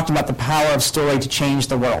and talked about the power of story to change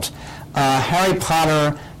the world. Harry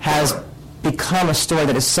Potter has become a story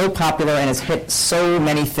that is so popular and has hit so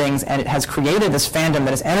many things, and it has created this fandom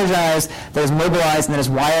that is energized, that is mobilized, and that is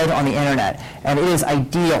wired on the internet. And it is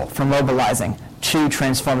ideal for mobilizing to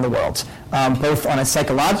transform the world, both on a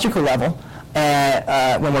psychological level,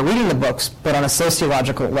 when we're reading the books, but on a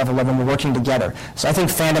sociological level when we're working together. So I think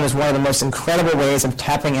fandom is one of the most incredible ways of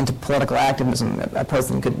tapping into political activism that a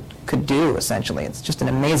person could do, essentially. It's just an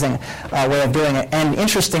amazing way of doing it. And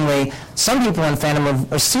interestingly, some people in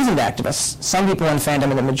fandom are seasoned activists. Some people in fandom,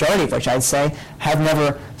 and the majority of which I'd say, have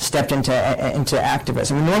never stepped into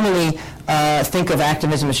activism. We normally think of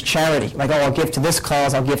activism as charity, like, I'll give to this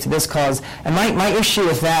cause, I'll give to this cause. And my issue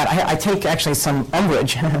with that, I take actually some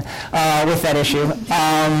umbrage with that issue,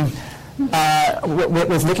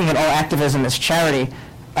 with looking at all activism as charity,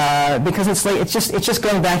 because it's just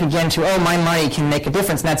going back again to, my money can make a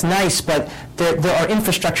difference, and that's nice, but there are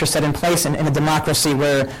infrastructures set in place in a democracy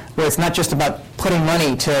where it's not just about putting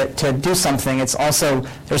money to do something. It's also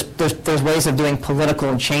there's ways of doing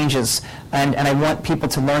political changes, and I want people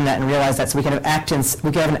to learn that and realize that, so we can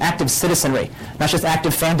have an active citizenry, not just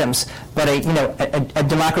active fandoms, but a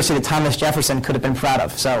democracy that Thomas Jefferson could have been proud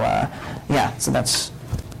of. So so that's.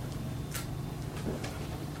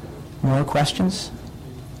 More questions?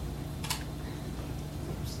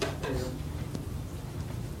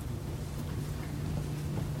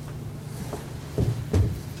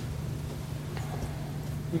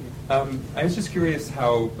 I was just curious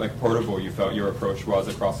how portable you felt your approach was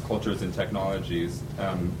across cultures and technologies.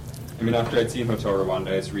 I mean, after I'd seen Hotel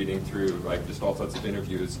Rwanda, I was reading through just all sorts of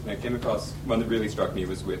interviews, and I came across one that really struck me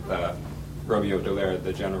was with Romeo Dallaire,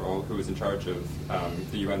 the general who was in charge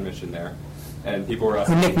of the UN mission there, and people were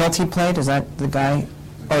asking. Who Nick Nolte played? Is that the guy,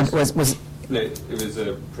 or was? It was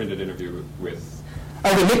a printed interview with.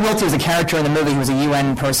 Oh, Nick Nolte was a character in the movie. He was a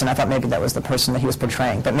UN person. I thought maybe that was the person that he was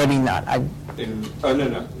portraying, but maybe not. Oh,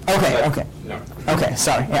 no. Okay. No. Okay,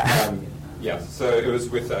 sorry. Yeah. Yeah. So it was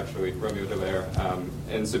with actually Romeo Dallaire,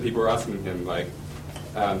 and so people were asking him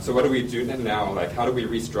so what do we do now? How do we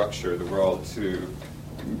restructure the world to,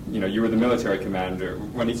 you were the military commander.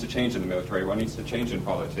 What needs to change in the military? What needs to change in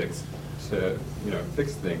politics to,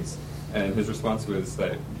 fix things? And his response was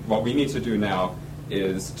that what we need to do now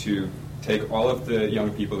is to take all of the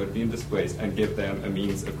young people that are being displaced and give them a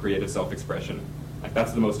means of creative self-expression.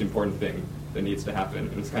 That's the most important thing that needs to happen.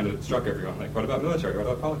 And it's kind of struck everyone. What about military? What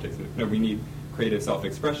about politics? No, we need creative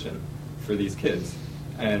self-expression for these kids.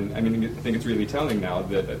 And I mean, I think it's really telling now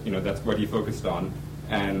that that's what he focused on,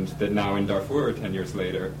 and that now in Darfur, 10 years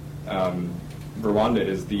later, Rwanda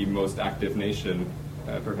is the most active nation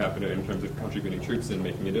per capita in terms of contributing troops and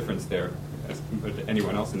making a difference there as compared to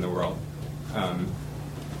anyone else in the world.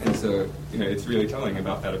 And so, it's really telling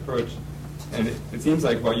about that approach. And it seems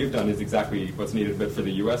like what you've done is exactly what's needed, but for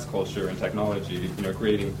the U.S. culture and technology,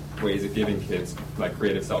 creating ways of giving kids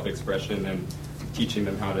creative self-expression and teaching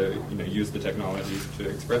them how to, use the technologies to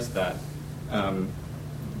express that. Do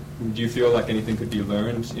you feel like anything could be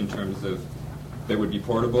learned in terms of that would be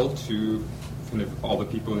portable to kind of all the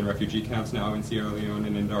people in refugee camps now in Sierra Leone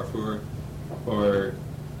and in Darfur, or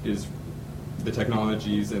is the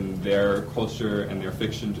technologies and their culture and their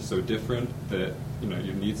fiction just so different that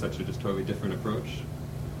you need such a just totally different approach?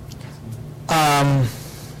 Well,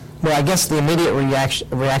 I guess the immediate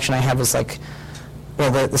reaction I had was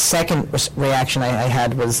the second reaction I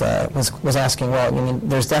had was asking, well, I mean,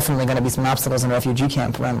 there's definitely going to be some obstacles in a refugee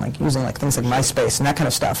camp around using things like MySpace and that kind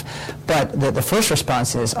of stuff. But the first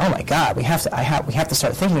response is, oh my God, we have to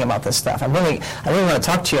start thinking about this stuff. I really want to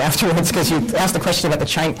talk to you afterwards because you asked the question about the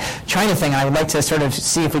China thing, and I would like to sort of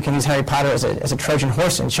see if we can use Harry Potter as a Trojan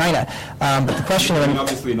horse in China. But the question, I mean,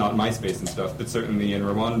 obviously not MySpace and stuff, but certainly in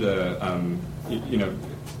Rwanda,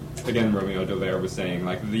 again, Romeo Dallaire was saying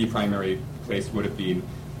the primary place would have been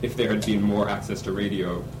if there had been more access to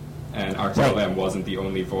radio, and RTLM wasn't the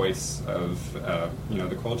only voice of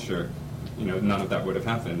the culture. None of that would have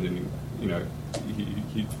happened. And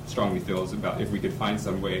he strongly feels about if we could find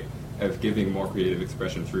some way of giving more creative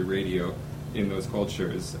expression through radio in those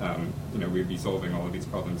cultures, we'd be solving all of these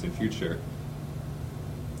problems in future.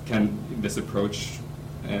 Can this approach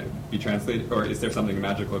be translated, or is there something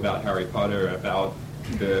magical about Harry Potter, about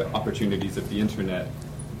the opportunities of the internet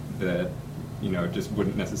that just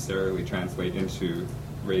wouldn't necessarily translate into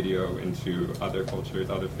radio, into other cultures,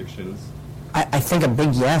 other fictions? I think a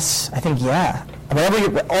big yes. I think yeah.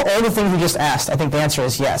 All the things you just asked, I think the answer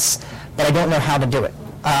is yes, but I don't know how to do it.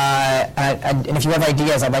 And if you have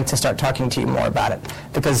ideas, I'd like to start talking to you more about it,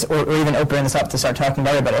 or even open this up to start talking to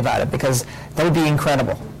everybody about it, because that would be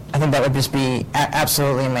incredible. I think that would just be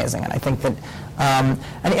absolutely amazing, and I think that, I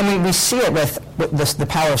mean, we see it with the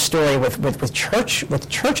power of story with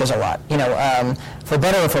churches a lot. For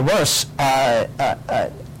better or for worse,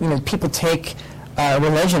 people take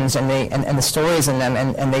religions and the stories in them,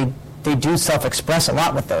 and they do self-express a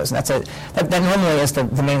lot with those, and that normally is the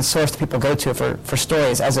main source that people go to for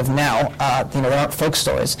stories. As of now, there aren't folk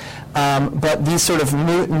stories, but these sort of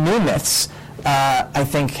new myths, I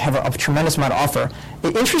think, have a tremendous amount to offer.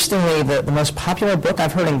 Interestingly, the most popular book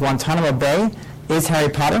I've heard in Guantanamo Bay is Harry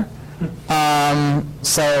Potter.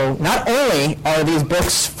 So not only are these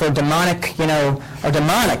books for demonic, are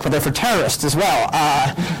demonic, but they're for terrorists as well.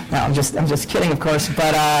 No, I'm just kidding, of course.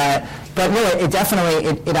 But no, it definitely,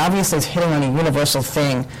 it obviously is hitting on a universal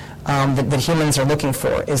thing that humans are looking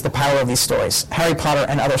for, is the power of these stories, Harry Potter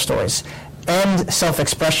and other stories, and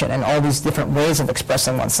self-expression and all these different ways of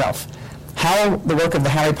expressing oneself. How the work of the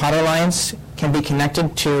Harry Potter Alliance can be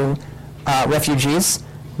connected to refugees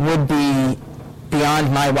would be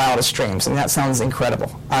beyond my wildest dreams, and that sounds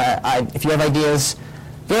incredible. If you have ideas,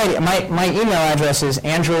 my email address is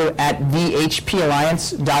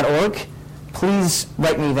andrew@thehpalliance.org. Please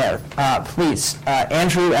write me there. Please,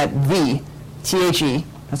 Andrew@the, T-H-E,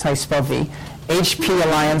 that's how you spell V,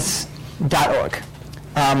 hpalliance.org.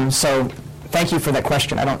 So thank you for that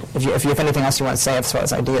question. If you have anything else you want to say as far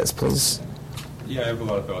as ideas, please. Yeah, I have a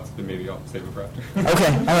lot of thoughts, but maybe I'll save it for after.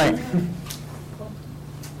 Okay, all right.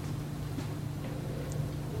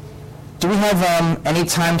 Do we have any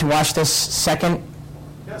time to watch this second?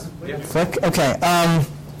 Yes. Flick? Okay.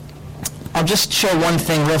 I'll just show one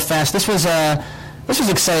thing real fast. This was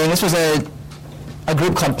exciting. This was a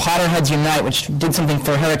group called Potterheads Unite, which did something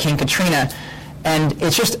for Hurricane Katrina. And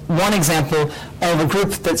it's just one example of a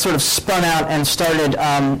group that sort of spun out and started,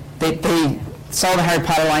 they saw the Harry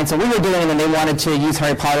Potter Alliance, and we were doing it, and they wanted to use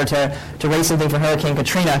Harry Potter to raise something for Hurricane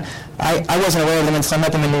Katrina. I wasn't aware of them until I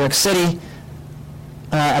met them in New York City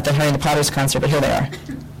at the Harry and the Potters concert, but here they are.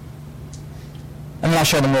 And then I'll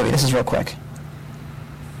show the movie. This is real quick.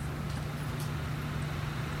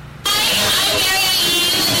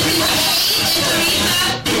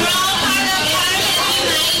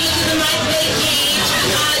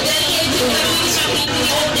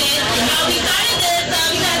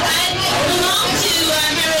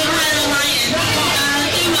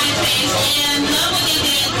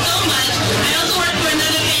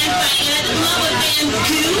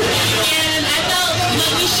 And I felt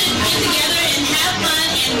like we should get together and have fun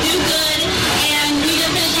and do good. And we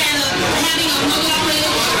just finished having a local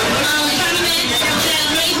tournament to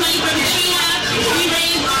raise money for the tree house. We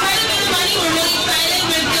raised quite a bit of money. We're really excited.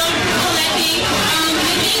 We're still collecting.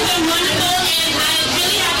 The things are wonderful, and I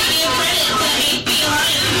really have to give credit to HP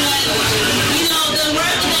Alliance because, the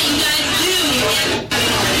work that you guys do is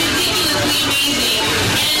ridiculously amazing.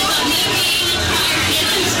 And it's uplifting,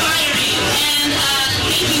 it's inspiring, and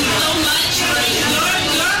thank you so much for your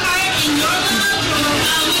heart and your love,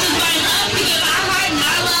 which inspires us to give our heart and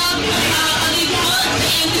our love of these books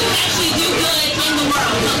and to actually do good in the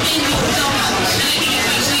world. So thank you so much. And I think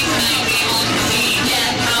especially tonight be able to see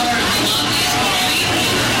the power of love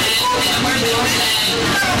these stories and we're doing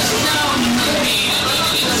that so moving.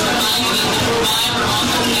 Because we're not even the survivor, we're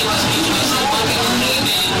also able to do so what we believe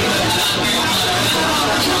in.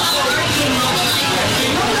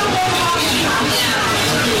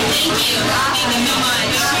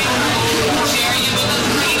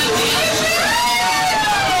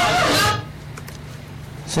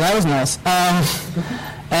 So that was nice.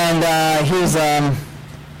 And here's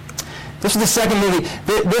this was the second movie.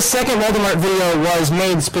 This second Voldemort video was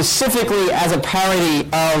made specifically as a parody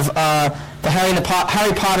of the Harry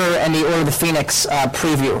Potter and the Order of the Phoenix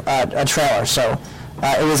preview, a trailer. So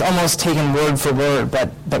it was almost taken word for word,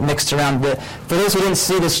 but mixed around. For those who didn't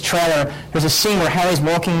see this trailer, there's a scene where Harry's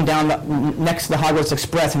walking down next to the Hogwarts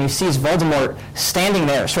Express, and he sees Voldemort standing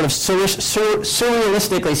there, sort of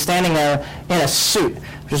surrealistically standing there in a suit,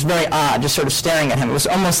 which is very odd, just sort of staring at him. It was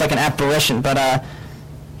almost like an apparition, but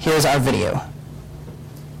here's our video.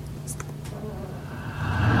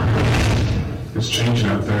 It's changing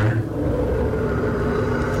out there.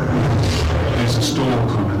 There's a storm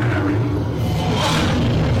coming, Harry.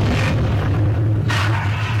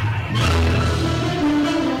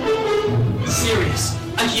 Sirius,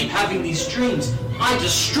 I keep having these dreams. I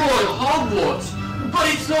destroy Hogwarts. But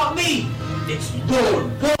it's not me. It's Lord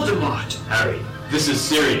Voldemort. Harry, this is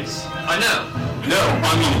serious. I know. No,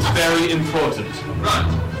 I mean it's very important. Right.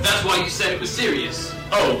 That's why you said it was serious.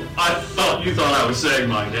 Oh, I thought you thought I was saying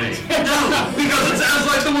my name. No, because it sounds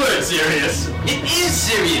like the word serious. It is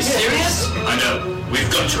serious, Sirius. I know. We've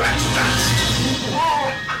got to act fast.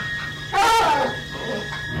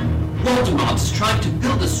 Voldemort's trying to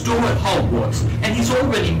build a store at Hogwarts, and he's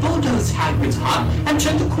already bulldozed Hagrid's hut and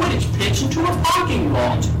turned the Quidditch pitch into a parking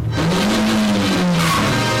lot.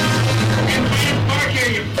 You can't park here,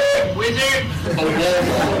 you f***ing wizard! A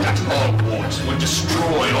warlord at Hogwarts would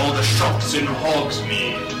destroy all the shops in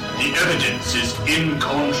Hogsmeade. The evidence is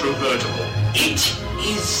incontrovertible. It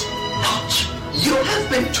is not. You have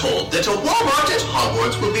been told that a Walmart at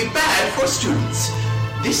Hogwarts will be bad for students.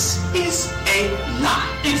 This is a lie.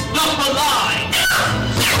 It's not a lie!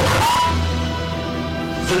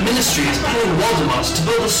 The Ministry is paying Voldemort to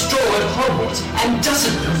build a store at Hogwarts and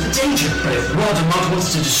doesn't know the danger. But if Voldemort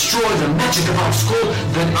wants to destroy the magic of our school,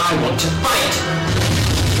 then I want to fight.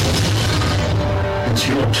 It's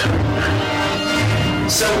your turn.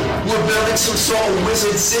 So, we're building some sort of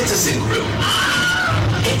wizard citizen group.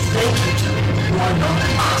 If they can do it, why not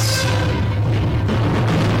us?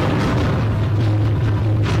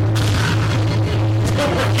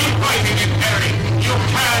 Keep fighting it, Harry. You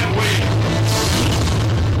can win.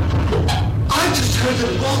 I just heard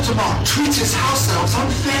that Voldemort treats his house elves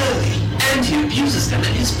unfairly. And he abuses them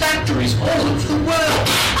in his factories all over the world.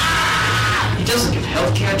 He doesn't give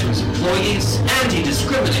health care to his employees, and he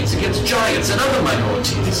discriminates against giants and other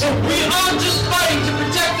minorities. We aren't just fighting to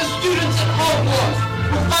protect the students at Hogwarts.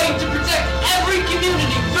 We're fighting to protect every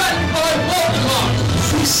community threatened by Voldemort.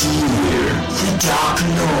 We see here the Dark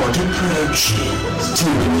Lord approaches.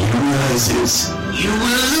 Tyranny rises. You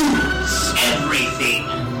will lose everything,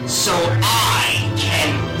 so I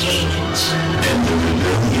can gain it. And the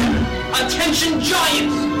rebellion Attention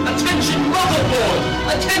giants! Attention motherboard!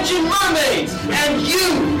 Attention mermaids! And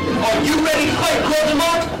you! Are you ready to fight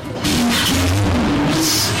Voldemort?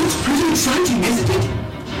 It's pretty exciting, isn't it?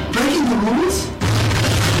 Breaking the rules?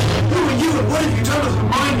 Who are you and what have you done with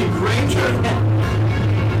Hermione Granger?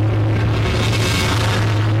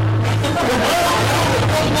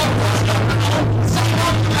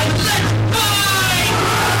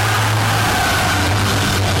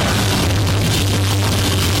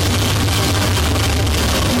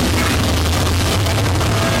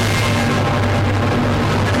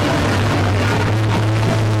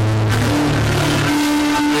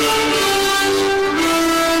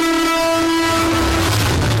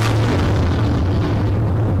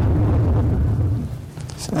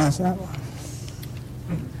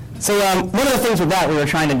 So one of the things with that we were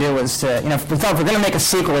trying to do was to, we thought if we're going to make a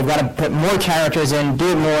sequel, we've got to put more characters in,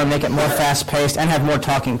 do it more, make it more fast-paced, and have more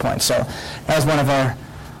talking points. So that was one of our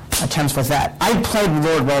attempts with that. I played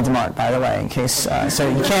Lord Voldemort, by the way, in case, so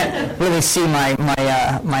you can't really see my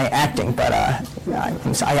acting, but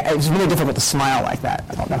it was really difficult to smile like that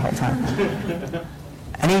the whole time.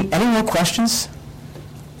 Any more questions?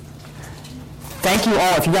 Thank you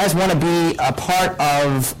all. If you guys want to be a part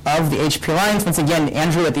of the HP Alliance, once again,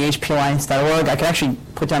 Andrew at the hpalliance.org. I can actually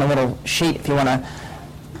put down a little sheet if you want to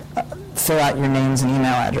fill out your names and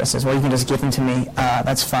email addresses, or you can just give them to me.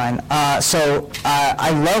 That's fine. I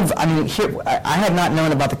had not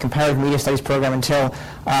known about the Comparative Media Studies program until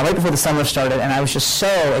right before the summer started, and I was just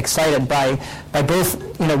so excited by both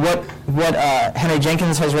what Henry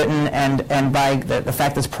Jenkins has written and by the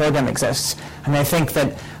fact this program exists. I mean, I think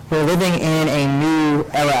that we're living in a new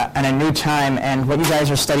era and a new time, and what you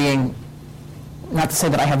guys are studying, not to say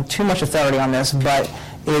that I have too much authority on this, but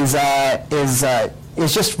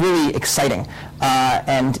is just really exciting,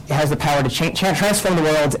 and it has the power to transform the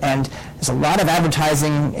world. And there's a lot of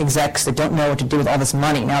advertising execs that don't know what to do with all this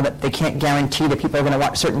money now that they can't guarantee that people are going to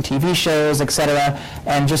watch certain TV shows, etc.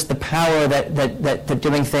 And just the power that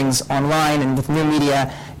doing things online and with new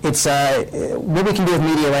media, it's what we can do with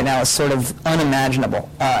media right now is sort of unimaginable,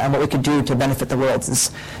 and what we could do to benefit the world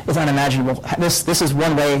is unimaginable. This is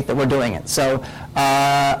one way that we're doing it. So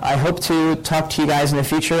I hope to talk to you guys in the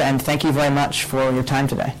future, and thank you very much for your time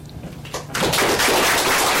today.